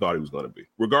ever could have thought he was going to be.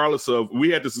 Regardless of, we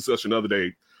had this discussion the other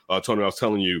day, Tony, I was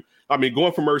telling you, I mean,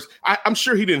 going from Mercy, I'm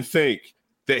sure he didn't think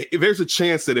that there's a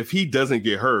chance that if he doesn't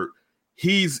get hurt,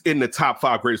 he's in the top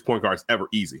 5 greatest point guards ever,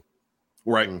 easy,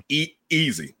 right?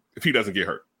 Easy, if he doesn't get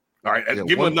hurt. All right,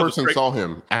 yeah, one person saw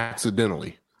him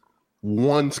accidentally.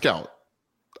 One scout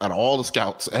out of all the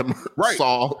scouts ever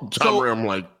saw John Ram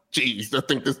like, geez, I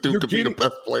think this dude could be the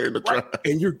best player in the draft.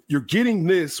 And you're getting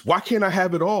this. Why can't I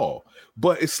have it all?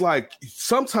 But it's like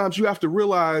sometimes you have to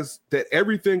realize that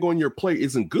everything on your plate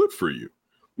isn't good for you.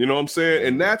 You know what I'm saying?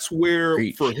 And that's where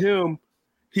for him,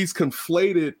 he's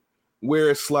conflated.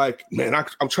 Where it's like, man,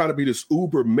 I'm trying to be this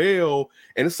uber male,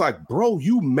 and it's like, bro,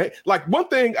 like one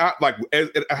thing.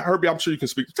 Herbie, I'm sure you can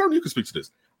speak. Tony, you can speak to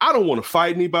this. I don't want to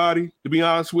fight anybody, to be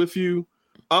honest with you.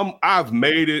 I've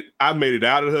made it. I made it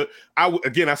out of her.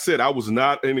 I said I was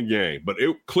not in the game, but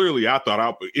clearly I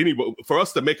thought for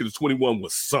us to make it to 21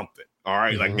 was something. All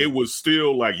right, like it was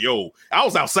still like, yo, I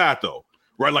was outside though,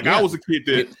 right? Like I was a kid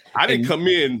that I didn't come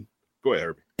in. Go ahead,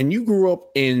 Herbie. And you grew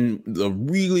up in the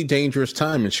really dangerous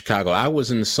time in Chicago. I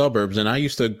was in the suburbs, and I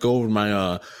used to go over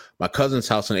to my cousin's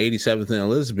house on 87th and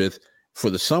Elizabeth for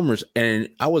the summers, and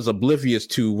I was oblivious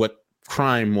to what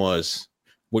crime was,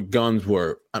 what guns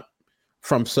were.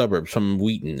 From suburbs, from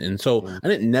Wheaton. And so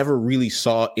I never really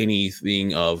saw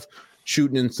anything of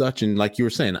shooting and such. And like you were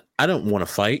saying, I don't want to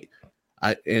fight.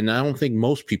 I don't think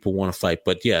most people want to fight.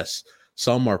 But yes,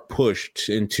 some are pushed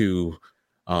into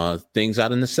things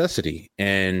out of necessity.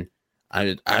 And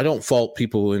I don't fault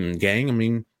people in gang. I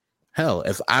mean, hell,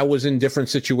 if I was in a different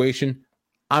situation,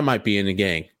 I might be in a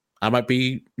gang. I might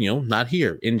be, not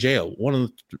here, in jail. One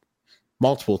of the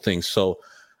multiple things. So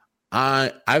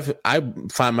I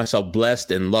find myself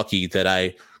blessed and lucky that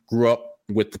I grew up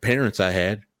with the parents I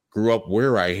had, grew up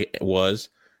where I was.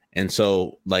 And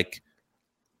so like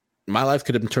my life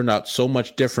could have turned out so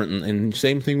much different, and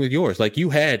same thing with yours. Like you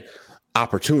had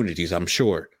opportunities, I'm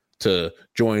sure, to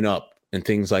join up and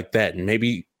things like that. And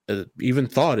maybe even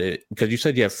thought it, because you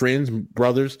said you have friends,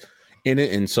 brothers in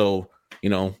it. And so,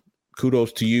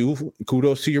 kudos to you,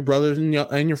 kudos to your brothers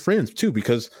and your friends too,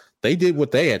 because they did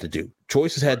what they had to do.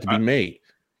 Choices had to be made.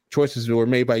 Choices were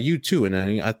made by you too. And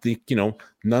I think,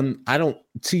 I don't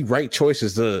see right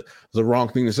choices the wrong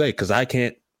thing to say, because I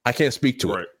can't speak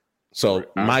to it. So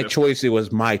my choice, it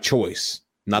was my choice,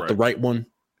 not the right one.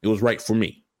 It was right for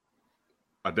me.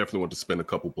 I definitely want to spend a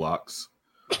couple blocks.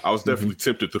 I was definitely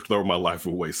tempted to throw my life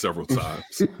away several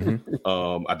times.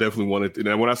 I definitely wanted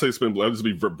to, and when I say spend, I'll just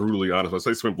be brutally honest. When I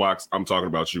say spend blocks, I'm talking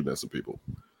about shooting at some people.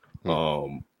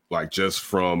 Like just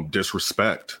from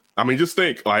disrespect. I mean, just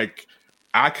think like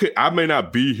I may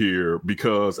not be here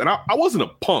because, and I wasn't a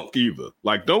punk either.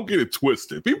 Like, don't get it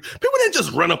twisted. People didn't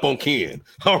just run up on Ken.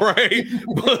 All right.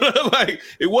 But like,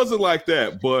 it wasn't like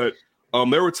that. But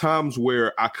there were times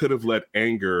where I could have let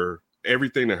anger,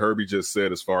 everything that Herbie just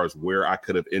said, as far as where I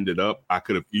could have ended up, I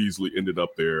could have easily ended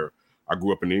up there. I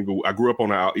grew up in Inglewood. I grew up on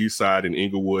the east side in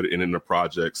Inglewood and in the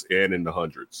projects and in the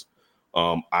hundreds.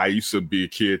 I used to be a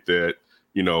kid that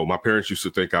my parents used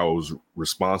to think I was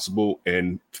responsible,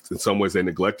 and in some ways they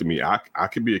neglected me. I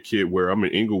could be a kid where I'm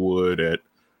in Inglewood at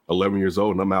 11 years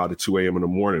old and I'm out at 2 a.m. in the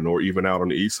morning, or even out on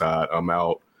the east side, I'm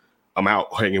out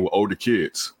hanging with older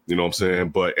kids. You know what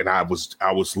I'm saying? And I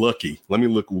was lucky. Let me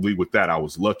lead with that. I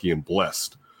was lucky and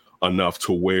blessed enough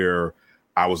to where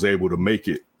I was able to make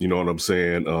it. You know what I'm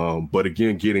saying? But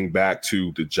again, getting back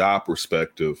to the job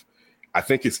perspective, I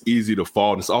think it's easy to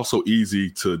fall. And it's also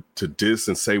easy to diss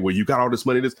and say, well, you got all this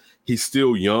money. He's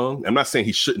still young. I'm not saying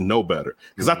he shouldn't know better,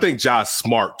 because I think Ja's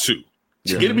smart too.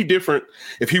 Yeah. It'd be different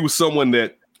if he was someone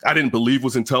that I didn't believe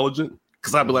was intelligent,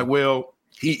 because I'd be like, well,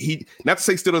 he not to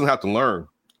say he still doesn't have to learn,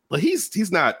 but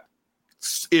he's not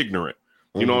ignorant.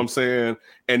 You know what I'm saying?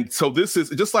 And so this is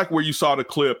just like where you saw the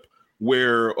clip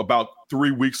where about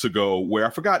 3 weeks ago, where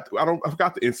I forgot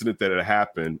the incident that had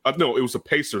happened. No, it was a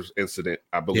Pacers incident,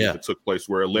 I believe, that took place,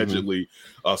 where allegedly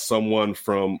someone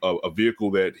from a vehicle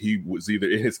that he was either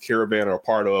in his caravan or a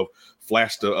part of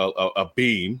flashed a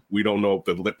beam. We don't know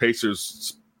if the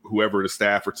Pacers, whoever the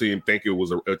staff or team, think it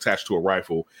was attached to a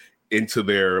rifle into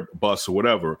their bus or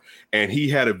whatever. And he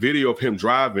had a video of him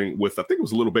driving with, I think it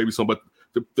was a little baby son, but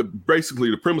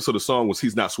basically the premise of the song was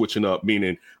he's not switching up,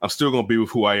 meaning I'm still going to be with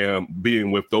who I am,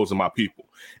 being with those are my people.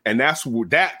 And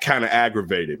that kind of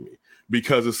aggravated me,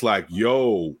 because it's like,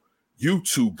 yo, you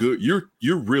too good.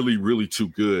 You're really, really too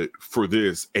good for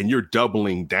this, and you're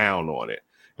doubling down on it.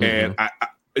 And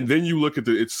and then you look at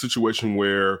the situation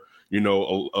where,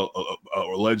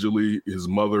 allegedly his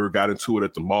mother got into it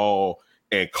at the mall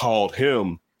and called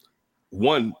him.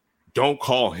 Don't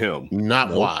call him.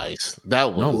 Not wise.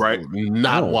 That was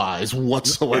not wise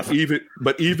whatsoever.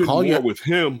 But even more with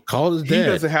him, call his dad. He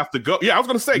doesn't have to go. Yeah, I was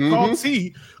going to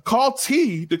say, call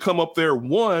T to come up there.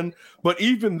 But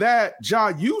even that,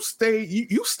 Ja, you stay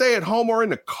at home or in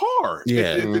the car.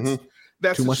 Yeah,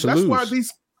 that's too much to that's lose. why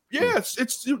these. Yes,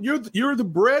 it's you're the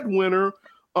breadwinner.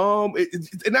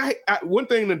 And I one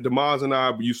thing that Demaz and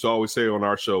I used to always say on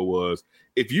our show was,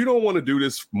 if you don't want to do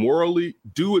this morally,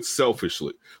 do it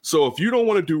selfishly. So if you don't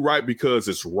want to do right because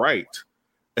it's right,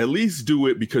 at least do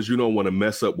it because you don't want to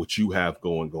mess up what you have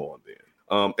going on there.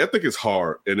 I think it's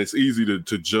hard, and it's easy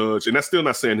to judge. And that's still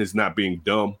not saying it's not being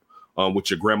dumb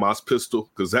with your grandma's pistol,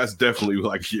 because that's definitely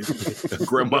like your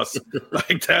grandma's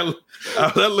like that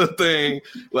little thing.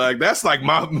 Like that's like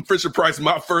my Fisher Price,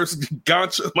 my first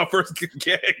gancha, my first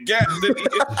gat.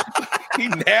 He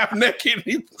half naked.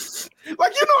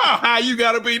 Like, you know how high you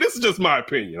gotta be. This is just my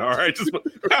opinion, all right? Just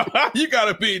how high you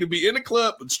gotta be to be in a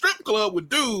club, a strip club with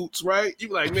dudes, right? You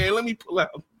be like, man, let me pull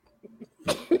out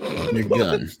your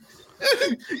gun.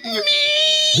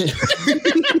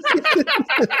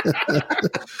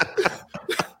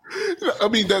 I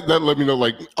mean, that let me know.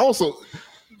 Like, also,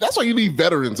 that's why you need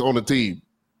veterans on the team.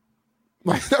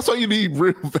 Like, that's why you need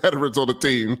real veterans on the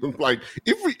team. Like,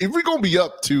 if we're gonna be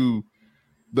up to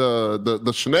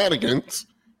the shenanigans,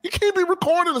 you can't be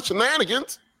recording the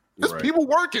shenanigans. There's people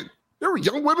working. There were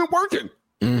young women working.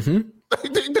 They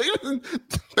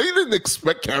didn't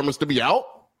expect cameras to be out,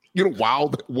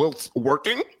 while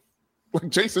working. Like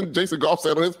Jason Goff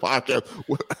said on his podcast,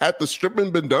 had the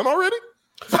stripping been done already?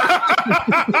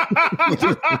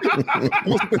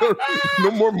 Was there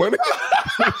no more money?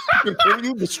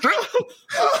 Continue the strip?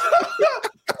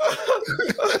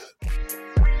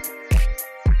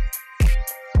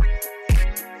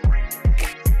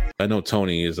 I know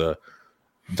Tony is a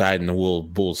dyed-in-the-wool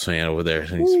Bulls fan over there.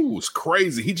 Ooh, it's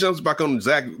crazy. He jumps back on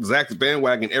Zach's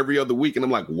bandwagon every other week, and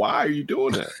I'm like, why are you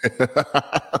doing that?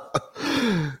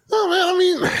 Oh, man, I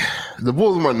mean, the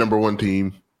Bulls are my number one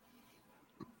team.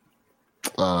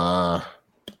 I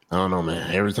don't know,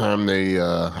 man. Every time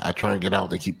I try and get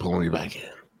out, they keep pulling me back in.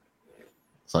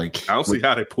 It's like, I don't see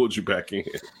how they pulled you back in.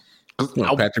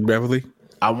 Patrick Beverly?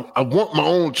 I want my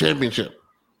own championship.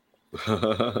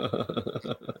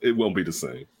 It won't be the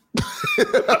same.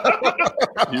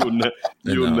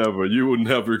 You will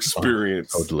never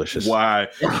experience delicious. why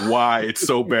it's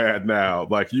so bad now.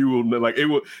 Like you will like it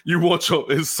will. You want your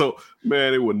it's so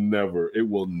man. It will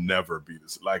never be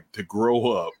this. Like to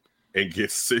grow up and get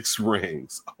 6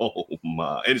 rings. Oh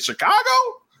my! In Chicago.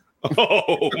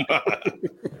 Oh my.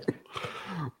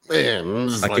 Man,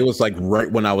 it was like right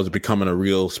when I was becoming a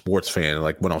real sports fan,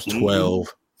 like when I was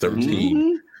 12,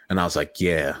 13. And I was like,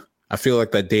 yeah, I feel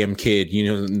like that damn kid,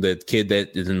 the kid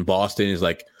that is in Boston is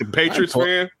like, the Patriots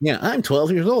fan? Yeah, I'm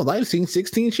 12 years old. I've seen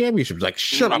 16 championships. Like,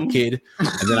 shut up, kid.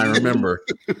 And then I remember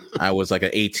I was like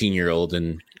an 18-year-old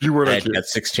and I had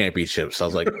 6 championships. I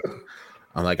was like,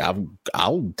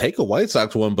 I'll take a White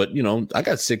Sox one, but, I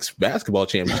got 6 basketball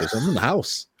championships. I'm in the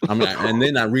house. And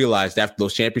then I realized after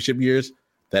those championship years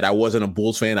that I wasn't a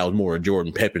Bulls fan. I was more a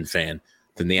Jordan Pippen fan.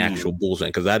 than the actual Bulls win,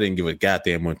 because I didn't give a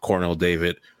goddamn when Cornell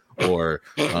David or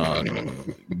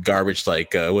garbage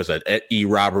like what was that Eddie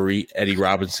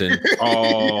Robinson.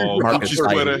 Oh, Marcus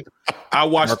Twitter. I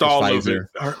watched Marcus all Fizer.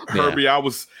 of it. Herbie, I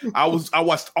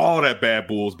watched all that bad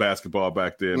Bulls basketball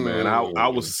back then, man. I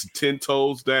was 10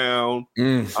 toes down.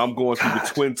 I'm going through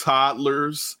the twin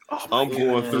toddlers. I'm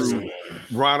going through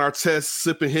Ron Artest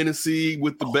sipping Hennessy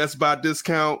with the Best Buy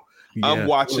discount. Yeah. I'm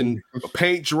watching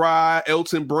paint dry,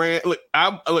 Elton Brand.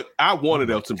 I wanted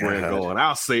Elton Brand going.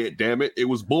 I'll say it, damn it. It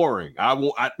was boring. I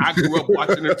grew up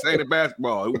watching entertaining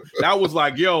basketball. That was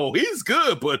like, yo, he's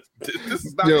good, but this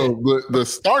is not the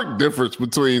stark difference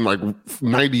between like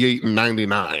 98 and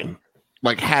 99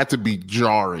 like had to be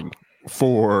jarring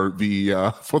for the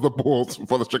Bulls,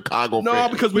 for the Chicago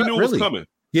fans. Because we knew it was coming.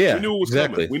 Yeah, we knew it was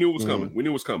exactly. coming. We knew it was coming. We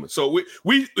knew it was coming. So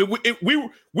we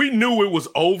knew it was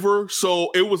over. So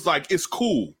it was like, it's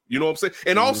cool. You know what I'm saying?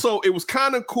 And also, it was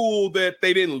kind of cool that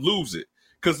they didn't lose it,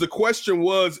 because the question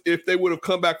was, if they would have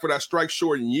come back for that strike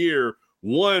shortened year,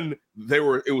 one,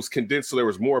 it was condensed, so there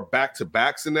was more back to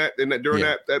backs during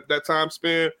that time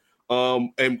span.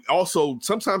 And also,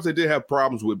 sometimes they did have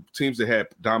problems with teams that had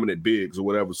dominant bigs or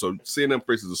whatever. So seeing them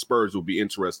versus the Spurs would be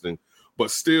interesting. But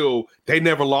still, they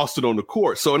never lost it on the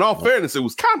court. So in all fairness, it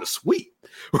was kind of sweet.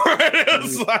 Right?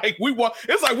 It's like we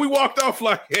walked off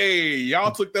like, hey,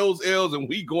 y'all took those L's and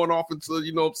we going off into,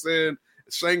 you know what I'm saying,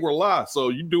 Shangri-La. So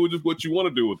you do just what you want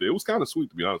to do with it. It was kind of sweet,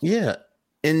 to be honest. Yeah.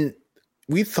 And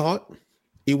we thought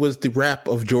it was the wrap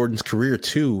of Jordan's career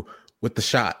too, with the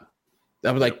shot.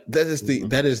 I was like, that is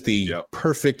the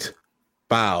perfect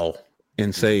bow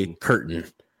and say curtain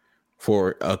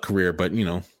for a career. But you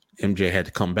know, MJ had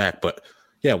to come back. But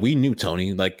yeah, we knew,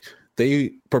 Tony, like they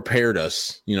prepared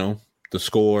us, you know, the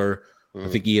score, I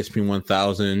think ESPN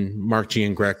 1000, Mark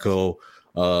Giangreco,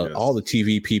 all the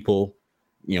TV people,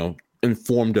 you know,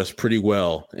 informed us pretty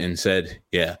well and said,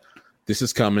 yeah, this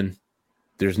is coming.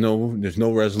 There's no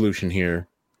resolution here.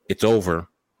 It's over.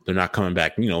 They're not coming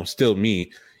back. You know, still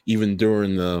me, even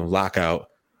during the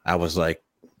lockout, I was like,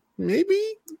 maybe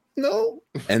no.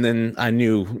 And then I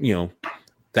knew, you know,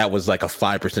 that was like a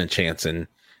 5% chance, and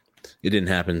it didn't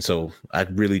happen. So I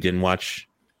really didn't watch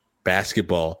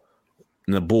basketball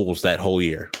in the Bulls that whole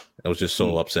year. I was just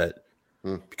so upset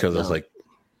because I was like,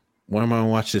 what am I going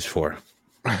to watch this for?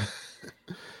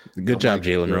 Good job,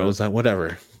 Jalen Rose.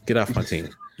 Whatever. Get off my team.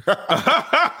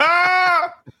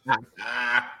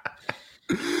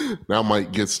 Now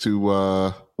Mike gets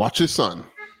to watch his son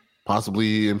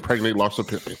possibly impregnate Larsa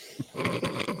Pippen.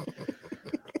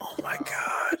 Oh, my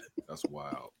God. That's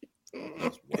wild.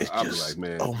 I'll be like,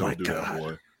 man, oh don't my do God. that,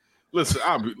 boy. Listen,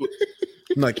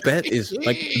 like that is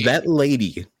like that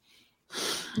lady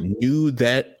knew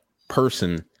that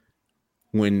person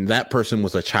when that person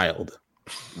was a child.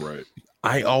 Right.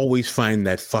 I always find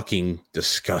that fucking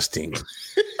disgusting.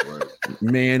 Right.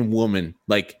 Man, woman.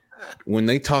 Like when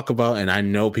they talk about, and I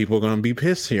know people are going to be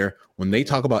pissed here, when they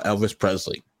talk about Elvis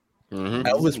Presley.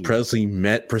 Elvis Presley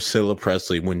met Priscilla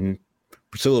Presley when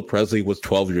Priscilla Presley was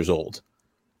 12 years old.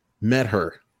 Met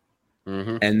her.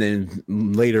 And then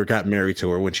later got married to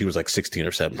her when she was like 16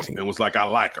 or 17. It was like, I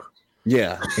like her.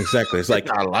 Yeah, exactly. It's like,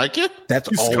 I like it. That's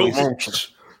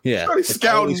always, yeah, it's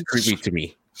always creepy to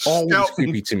me. Always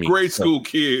creepy to me. Grade school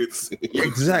kids.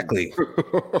 Exactly.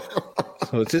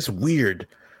 So it's just weird.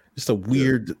 Just a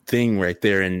weird thing right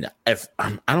there. And if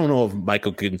I don't know if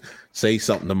Michael can say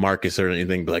something to Marcus or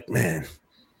anything, but like, man,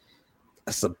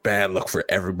 that's a bad look for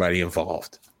everybody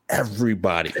involved.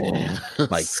 Everybody.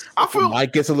 Like, I feel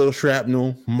Mike gets a little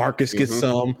shrapnel, Marcus gets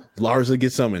some, Larsa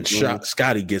gets some, and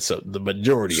Scotty gets the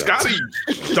majority Scotty of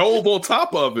it. dove on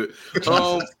top of it.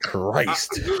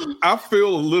 Christ. I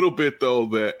feel a little bit, though,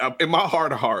 that in my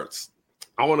heart of hearts,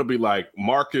 I want to be like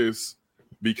Marcus,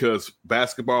 because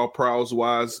basketball prowess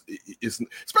wise, it's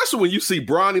especially when you see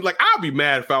Bronny. Like, I'd be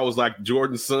mad if I was like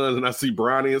Jordan's son and I see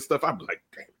Bronny and stuff. I'd be like,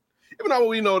 damn. Even though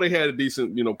we know they had a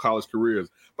decent, you know, college careers.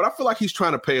 But I feel like he's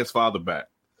trying to pay his father back.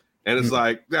 And it's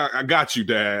like, I got you,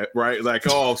 Dad, right? Like,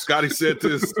 oh, Scotty said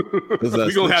this.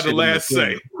 We're going to have the last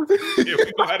say. Yeah,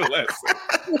 we're going to have the last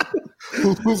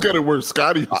say. Who's got it worse,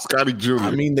 Scotty Jr.?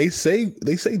 I mean, they say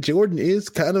Jordan is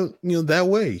kind of, you know, that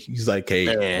way. He's like,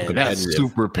 hey, man, that's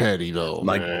super petty, though.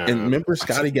 Like, man. And remember,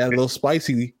 Scotty got a little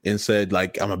spicy and said,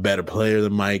 like, I'm a better player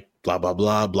than Mike, blah, blah,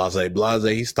 blah, blase.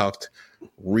 He's talked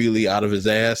really out of his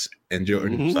ass. And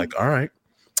Jordan was like, all right.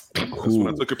 That's when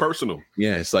I took it personal.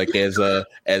 Yeah, it's like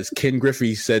as Ken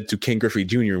Griffey said to Ken Griffey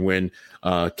Jr. when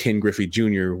Ken Griffey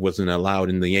Jr. wasn't allowed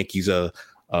in the Yankees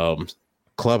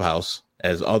clubhouse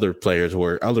as other players'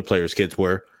 kids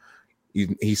were.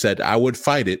 He said, I would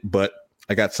fight it, but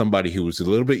I got somebody who was a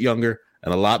little bit younger,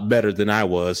 and a lot better than I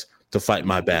was to fight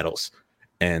my battles.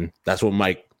 And that's what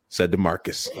Mike said to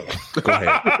Marcus. Go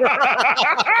ahead.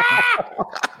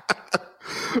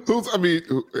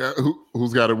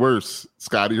 Who's got it worse?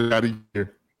 Scotty or Scotty?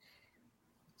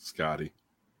 Scotty.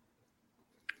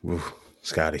 Oof,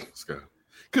 Scotty.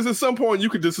 Because at some point you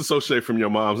could disassociate from your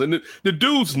moms, and the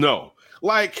dudes know.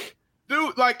 Like,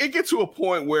 dude, like it gets to a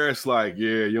point where it's like,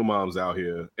 yeah, your mom's out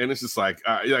here, and it's just like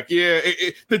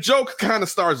the joke kind of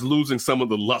starts losing some of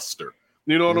the luster.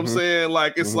 You know what I'm saying?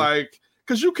 Like, it's like,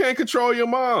 because you can't control your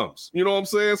moms. You know what I'm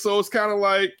saying? So it's kind of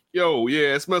like, yo,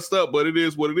 yeah, it's messed up, but it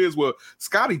is what it is. Well,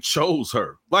 Scotty chose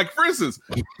her. Like, for instance,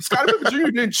 Scotty Pippen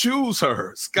Jr. didn't choose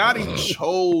her. Scotty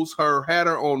chose her, had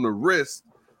her on the wrist.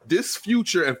 This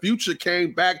Future, and Future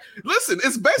came back. Listen,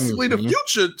 it's basically the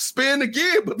Future spin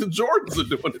again, but the Jordans are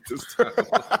doing it this time.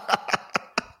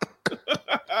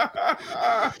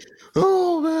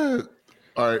 Oh, man.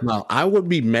 All right. Now, I would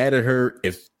be mad at her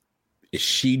if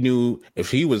she knew,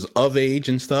 if he was of age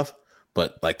and stuff,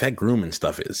 but like that grooming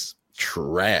stuff is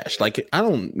trash. Like, I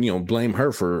don't, blame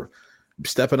her for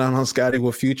stepping out on Scotty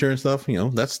with Future and stuff.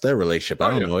 That's their relationship. I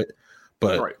don't know it,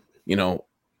 but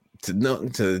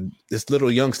to this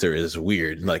little youngster is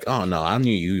weird. Like, oh no, I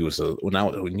knew you was when I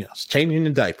was changing the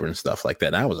diaper and stuff like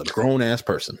that. I was a grown ass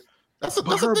person. That's a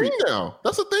thing now.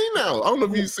 That's a thing now. I don't know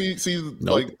if you see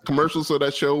like commercials of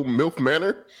that show, MILF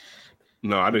Manor.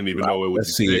 No, I didn't even know it was.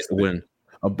 Let's see it when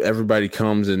everybody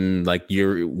comes and like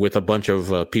you're with a bunch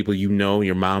of people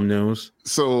your mom knows.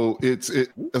 So it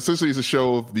essentially is a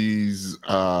show of these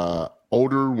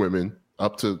older women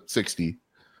up to 60,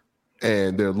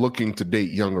 and they're looking to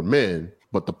date younger men.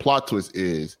 But the plot twist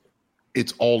is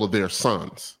it's all of their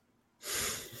sons.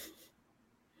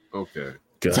 Okay.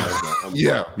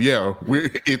 Yeah.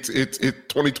 It's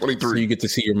 2023. So you get to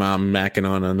see your mom macking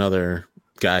on another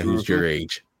guy who's your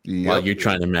age. Yep. While you're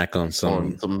trying to mac on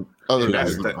some other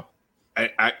guys.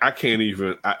 I can't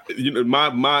even. My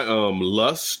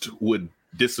lust would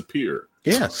disappear.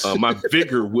 Yes, my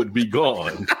vigor would be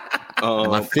gone.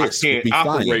 My fist I can't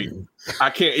operate. I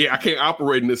can't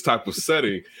operate in this type of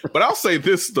setting. But I'll say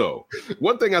this though: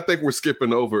 one thing I think we're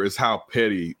skipping over is how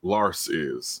petty Lars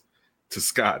is to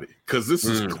Scotty, because this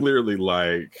is clearly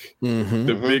like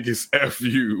the biggest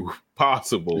FU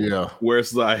possible. Yeah, where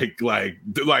it's like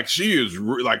she is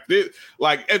like this,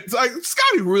 it's like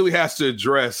Scotty really has to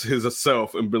address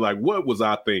himself and be like, what was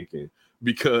I thinking?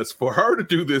 Because for her to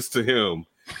do this to him,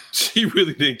 she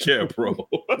really didn't care, bro.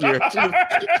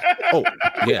 Oh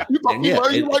yeah,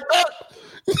 you like that?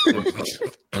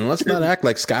 And let's not act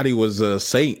like Scotty was a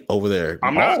saint over there.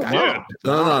 I'm not.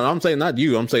 No. I'm saying not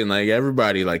you. I'm saying like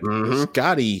everybody. Like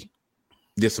Scotty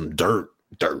did some dirt.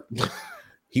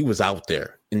 He was out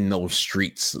there in those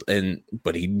streets,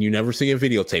 but you never see a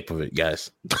videotape of it,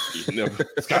 guys.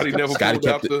 Scotty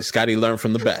learned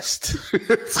from the best.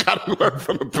 Scotty learned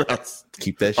from the best.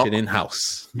 Keep that shit in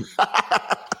house. And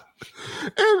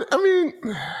I mean,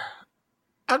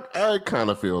 I kind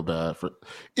of feel bad for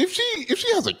if she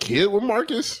has a kid with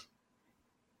Marcus.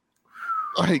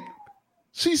 Like,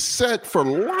 she's set for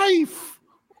life.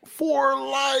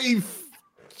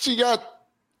 She be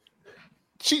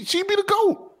the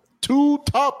GOAT. 2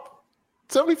 top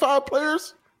 75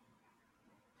 players.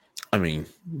 I mean,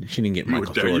 she didn't get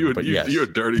Michael Jordan, but yes. You're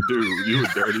a dirty dude. You a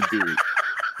dirty dude.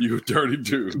 You a dirty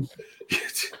dude.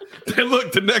 Hey,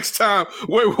 look, the next time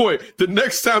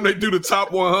they do the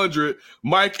top 100,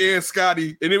 Mike and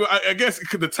Scotty, and I guess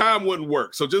the time wouldn't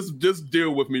work. So just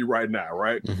deal with me right now,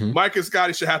 right? Mike and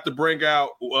Scotty should have to bring out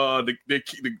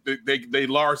they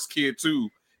Lars kid too,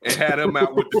 and had them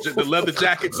out with the leather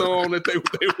jackets on that they wear.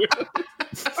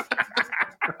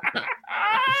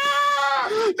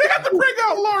 They have to bring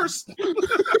out Lars.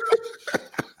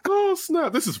 Oh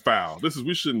snap! This is foul. This is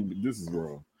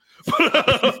wrong.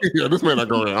 Yeah, this man not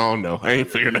going. I don't know. I ain't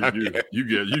figured out yet.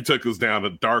 You took us down a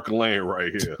dark lane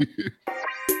right here.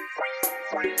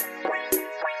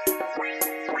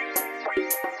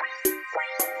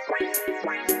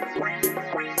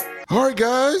 All right,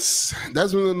 guys,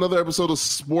 that's been another episode of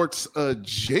Sports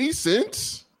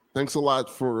Adjacent. Thanks a lot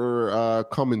for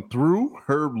coming through,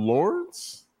 Herb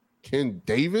Lawrence, Ken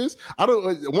Davis.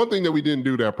 One thing that we didn't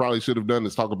do that I probably should have done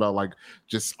is talk about like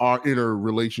just our inner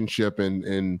relationship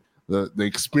and the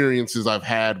experiences I've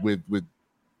had with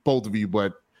both of you,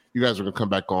 but you guys are gonna come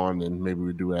back on and maybe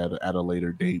we do it at a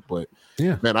later date. But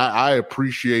yeah, man, I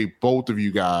appreciate both of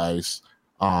you guys.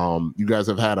 You guys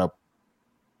have had a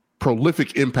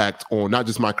prolific impact on not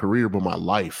just my career but my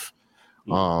life.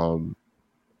 And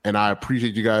I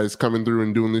appreciate you guys coming through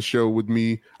and doing this show with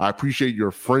me. I appreciate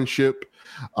your friendship.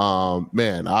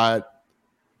 Man,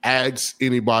 ask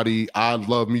anybody. I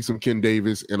love me some Ken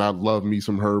Davis and I love me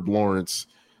some Herb Lawrence.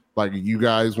 Like you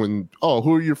guys, who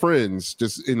are your friends?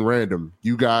 Just in random,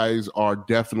 you guys are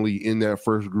definitely in that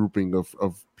first grouping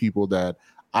of people that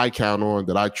I count on,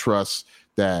 that I trust,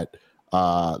 that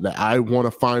I want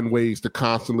to find ways to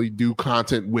constantly do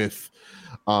content with,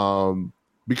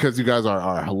 because you guys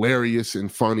are hilarious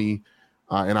and funny,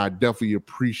 and I definitely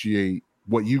appreciate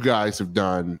what you guys have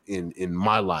done in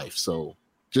my life. So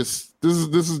this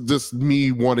is just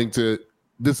me wanting to.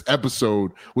 This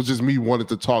episode was just me wanting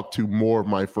to talk to more of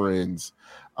my friends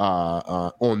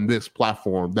on this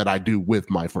platform that I do with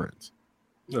my friends.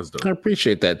 That's dope. I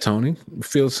appreciate that, Tony. I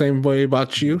feel the same way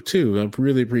about you too. I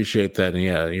really appreciate that. And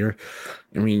yeah,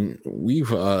 we've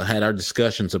had our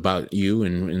discussions about you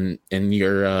and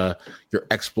your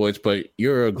exploits, but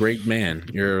you're a great man.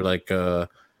 You're like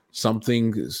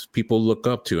something people look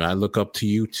up to. I look up to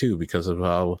you too because of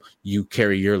how you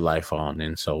carry your life on.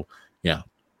 And so, yeah.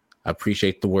 I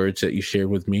appreciate the words that you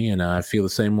shared with me, and I feel the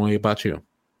same way about you.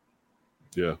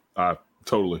 Yeah, I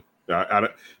totally.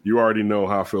 You already know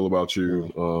how I feel about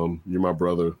you. You're my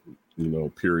brother,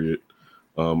 period.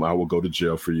 I will go to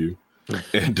jail for you.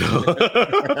 And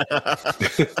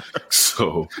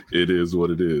so it is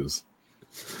what it is.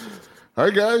 All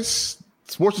right, guys.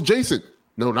 Sports Adjacent.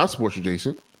 No, not Sports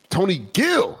Adjacent. Tony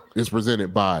Gill is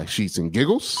presented by Sheets and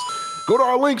Giggles. Go to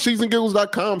our link,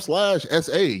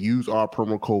 sheetsandgiggles.com/SA. Use our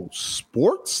promo code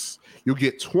SPORTS. You'll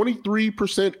get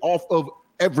 23% off of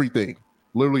everything,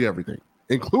 literally everything,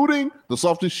 including the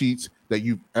softest sheets that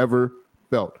you've ever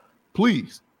felt.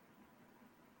 Please,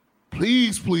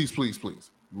 please, please, please,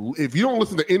 please. If you don't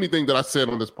listen to anything that I said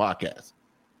on this podcast,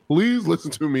 please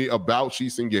listen to me about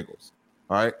Sheets and Giggles.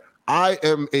 All right. I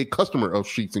am a customer of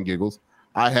Sheets and Giggles.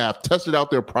 I have tested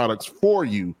out their products for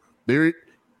you.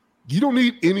 You don't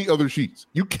need any other sheets.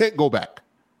 You can't go back.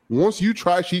 Once you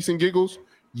try Sheets and Giggles,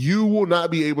 you will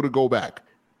not be able to go back.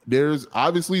 There's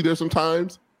some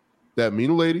times that me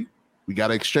and the lady, we got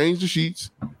to exchange the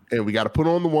sheets and we got to put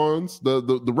on the ones,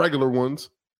 the regular ones.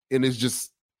 And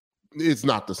it's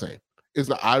not the same. It's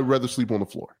not. I'd rather sleep on the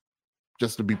floor.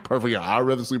 Just to be perfect. I'd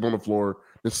rather sleep on the floor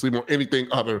than sleep on anything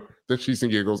other than Sheets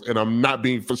and Giggles. And I'm not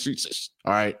being facetious.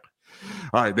 All right.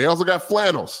 They also got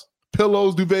flannels,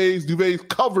 pillows, duvets,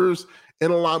 covers,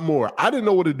 and a lot more. I didn't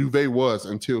know what a duvet was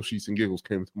until Sheets and Giggles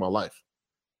came into my life.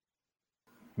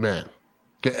 Man,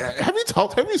 have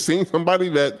you seen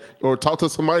somebody talked to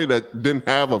somebody that didn't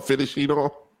have a fitted sheet on?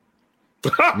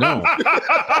 No.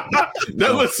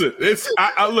 Now listen,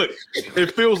 look,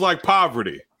 it feels like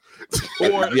poverty.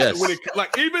 Or yes.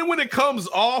 Even when it comes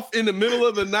off in the middle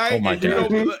of the night, oh my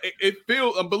God. It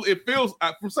feels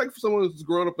for someone who's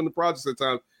grown up in the projects at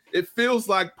times. It feels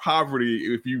like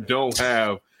poverty if you're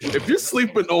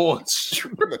sleeping on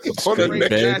straight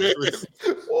mattress.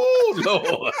 Oh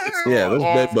Lord! Yeah, those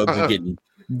bed bugs are getting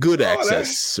good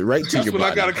access right to your body.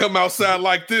 I gotta come outside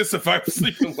like this if I'm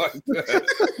sleeping like that.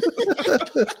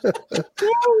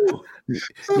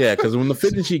 Yeah, because when the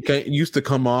fitting sheet used to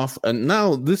come off, and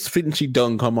now this fitting sheet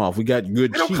doesn't come off. We got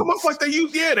good. They don't come off like they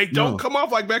used. Yeah, they don't come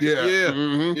off like back. Yeah,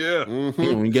 Mm-hmm. yeah. Mm-hmm.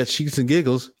 When you get Sheets and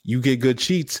Giggles, you get good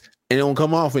sheets. And it don't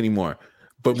come off anymore.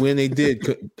 But when they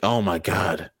did, oh my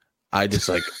God. I just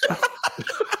because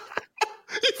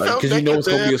you know it's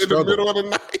going to be a struggle.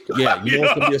 Yeah, you know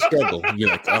it's going to be a struggle. You're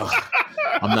like, oh,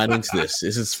 I'm not into this.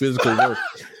 This is physical work.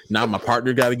 Now my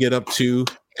partner got to get up too.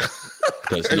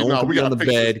 Because no one can be on the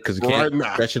bed because we can't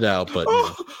stretch it out. But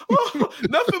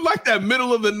nothing like that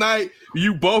middle of the night.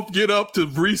 You both get up to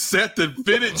reset the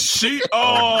fitted sheet.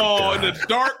 Oh, in the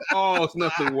dark. Oh, it's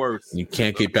nothing worse. You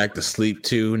can't get back to sleep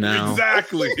too now.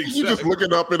 Exactly. You're just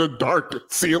looking up in a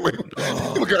dark ceiling,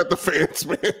 looking at the fans,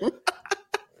 man.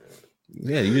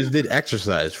 Yeah, you just did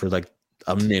exercise for like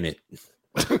a minute.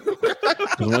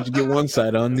 Once you get one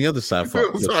side on, the other side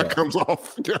comes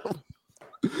off. Yeah.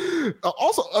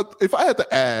 Also, if I had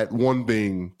to add one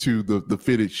thing to the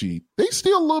fitted sheet, they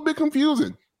still a little bit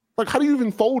confusing. Like, how do you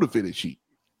even fold a fitted sheet?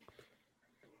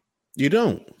 You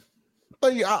don't.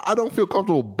 Like, I don't feel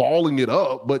comfortable balling it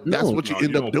up, but that's what you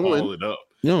end up doing. Ball it up.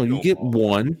 No, you get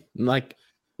one, like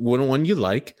one you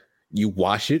like. You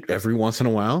wash it every once in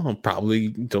a while. I probably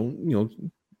don't,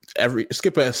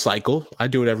 skip a cycle. I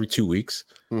do it every 2 weeks.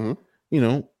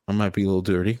 Mm-hmm. I might be a little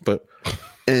dirty, but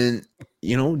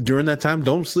during that time,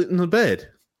 don't sit in the bed.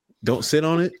 Don't sit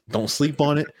on it. Don't sleep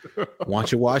on it.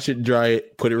 Once you wash it, dry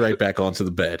it, put it right back onto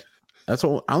the bed. That's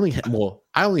all. I only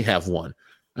have one.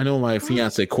 I know my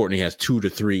fiance Courtney has 2 to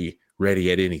 3 ready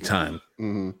at any time.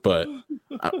 Mm-hmm. But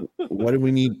what do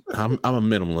we need? I'm a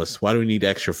minimalist. Why do we need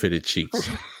extra fitted sheets?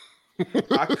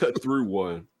 I cut through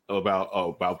one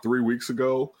about 3 weeks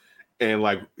ago, and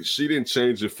like she didn't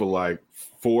change it for like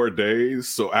 4 days.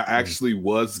 So I actually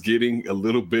was getting a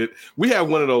little bit. We had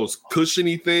one of those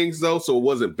cushiony things though, so it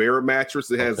wasn't bare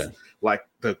mattress. It has like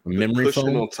the memory cushion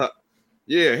foam on top.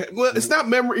 Yeah, well, it's not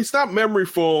memory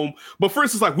foam. But for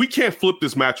instance, like we can't flip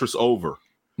this mattress over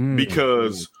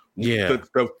because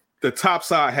the top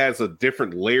side has a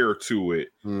different layer to it.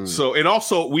 So, and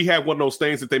also we have one of those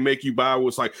things that they make you buy where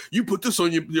it's like, you put this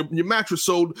on your mattress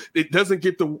so it doesn't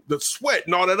get the sweat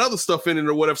and all that other stuff in it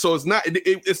or whatever. So it's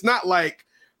not like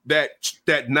that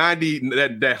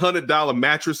 $100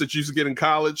 mattress that you used to get in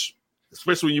college,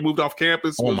 especially when you moved off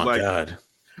campus. Oh my God.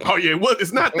 Oh yeah, well,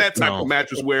 it's not that type of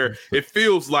mattress where it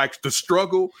feels like the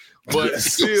struggle, but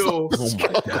still, Oh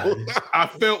my God. I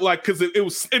felt like because it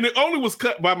was, and it only was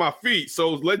cut by my feet, so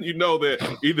it was letting you know that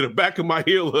either the back of my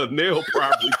heel or a nail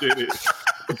probably did it.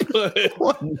 But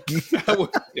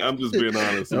I'm just being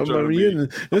honest.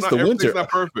 It's the winter. It's not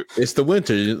perfect. It's the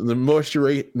winter. The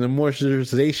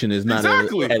moisturization is not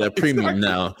at a premium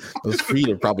now. Those feet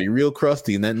are probably real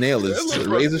crusty, and that nail is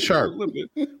razor sharp. A little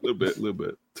bit.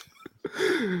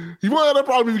 You want to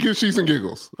probably get sheets and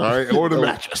giggles, all right, or the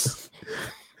mattress.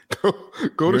 Go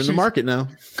We're to in the market now.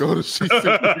 Go to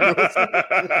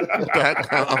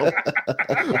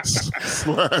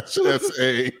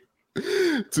sheetsandgiggles.com/SA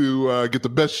to get the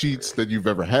best sheets that you've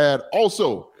ever had.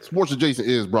 Also, Sports Adjacent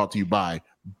is brought to you by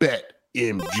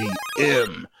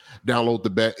BetMGM. Download the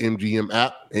BetMGM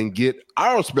app and get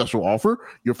our special offer.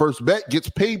 Your first bet gets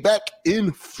paid back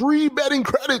in free betting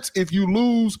credits if you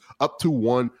lose up to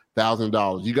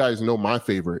 $1,000. You guys know my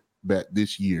favorite bet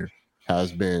this year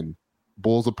has been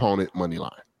Bulls opponent money line.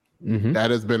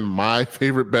 That has been my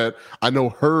favorite bet. I know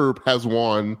Herb has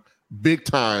won big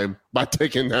time by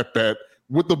taking that bet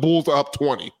with the Bulls up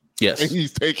 20. Yes. And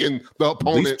he's taken the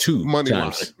opponent two money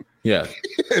times. line. Yeah.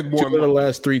 And 2 won. of the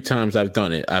last 3 times I've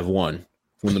done it, I've won.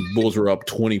 When the Bulls were up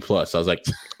 20 plus, I was like,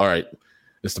 all right,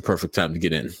 it's the perfect time to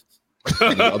get in.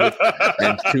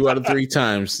 And 2 out of 3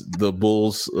 times, the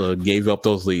Bulls gave up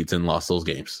those leads and lost those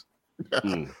games.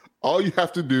 All you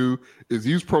have to do is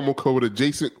use promo code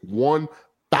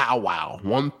adjacent1THOW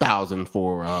 1,000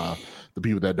 for the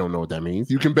people that don't know what that means.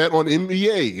 You can bet on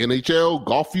NBA, NHL,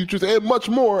 golf futures, and much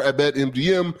more at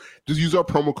BetMGM. Just use our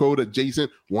promo code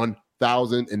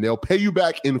adjacent1,000 and they'll pay you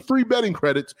back in free betting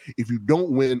credits if you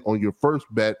don't win on your first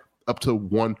bet up to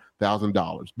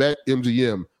 $1,000.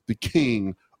 BetMGM, the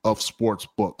king of sports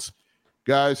books.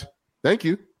 Guys, thank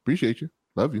you. Appreciate you.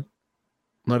 Love you.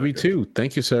 Love you too.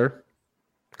 Thank you, sir.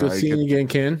 Good seeing you again,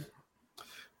 Ken.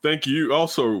 Thank you.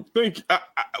 Also,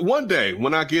 one day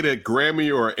when I get a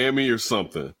Grammy or an Emmy or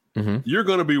something, you're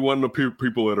going to be one of the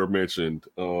people that are mentioned,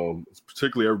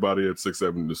 particularly everybody at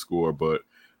 6-7 to score. But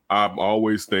I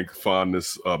always think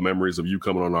fondness, memories of you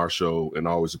coming on our show, and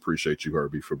I always appreciate you,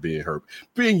 Herbie, for being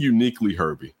uniquely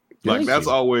Herbie. Like that's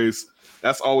always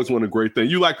one of the great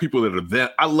things. You like people that are them.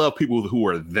 I love people who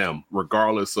are them,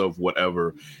 regardless of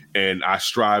whatever. And I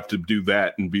strive to do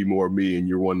that and be more me. And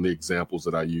you're one of the examples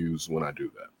that I use when I do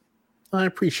that. I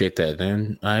appreciate that,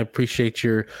 man. I appreciate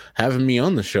your having me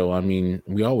on the show. I mean,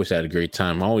 we always had a great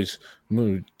time.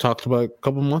 We talked about a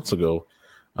couple months ago.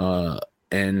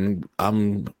 And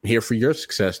I'm here for your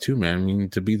success too, man. I mean,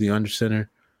 to be the Under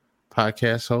Center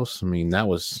podcast host, I mean, that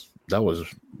was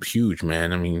huge,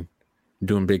 man. I mean,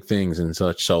 doing big things and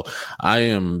such. So I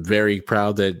am very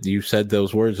proud that you said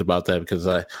those words about that because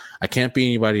I can't be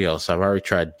anybody else. I've already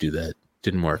tried to do that.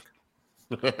 Didn't work.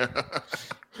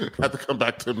 Have to come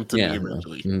back to me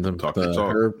eventually.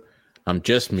 Herb, I'm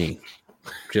just me.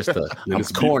 I'm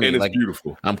corny. It's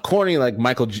beautiful. I'm corny like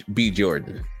Michael B.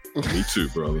 Jordan. Me too,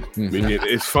 brother. I mean,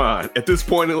 it's fine. At this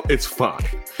point, it's fine.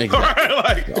 Exactly. All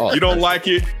right, you don't like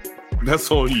it, that's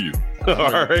on you.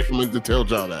 All right. I'm going to tell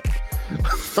y'all that.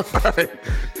 All right.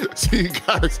 See you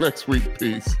guys next week.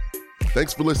 Peace.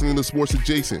 Thanks for listening to Sports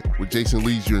Adjacent with Jason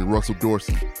Leisure and Russell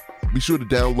Dorsey. Be sure to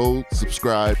download,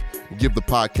 subscribe, and give the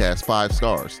podcast 5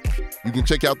 stars. You can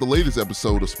check out the latest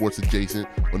episode of Sports Adjacent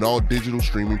on all digital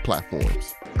streaming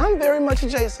platforms. I'm very much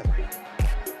adjacent.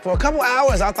 For a couple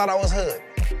hours, I thought I was hood.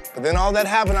 But then all that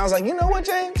happened, I was like, you know what,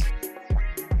 James?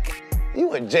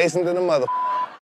 You adjacent to the mother.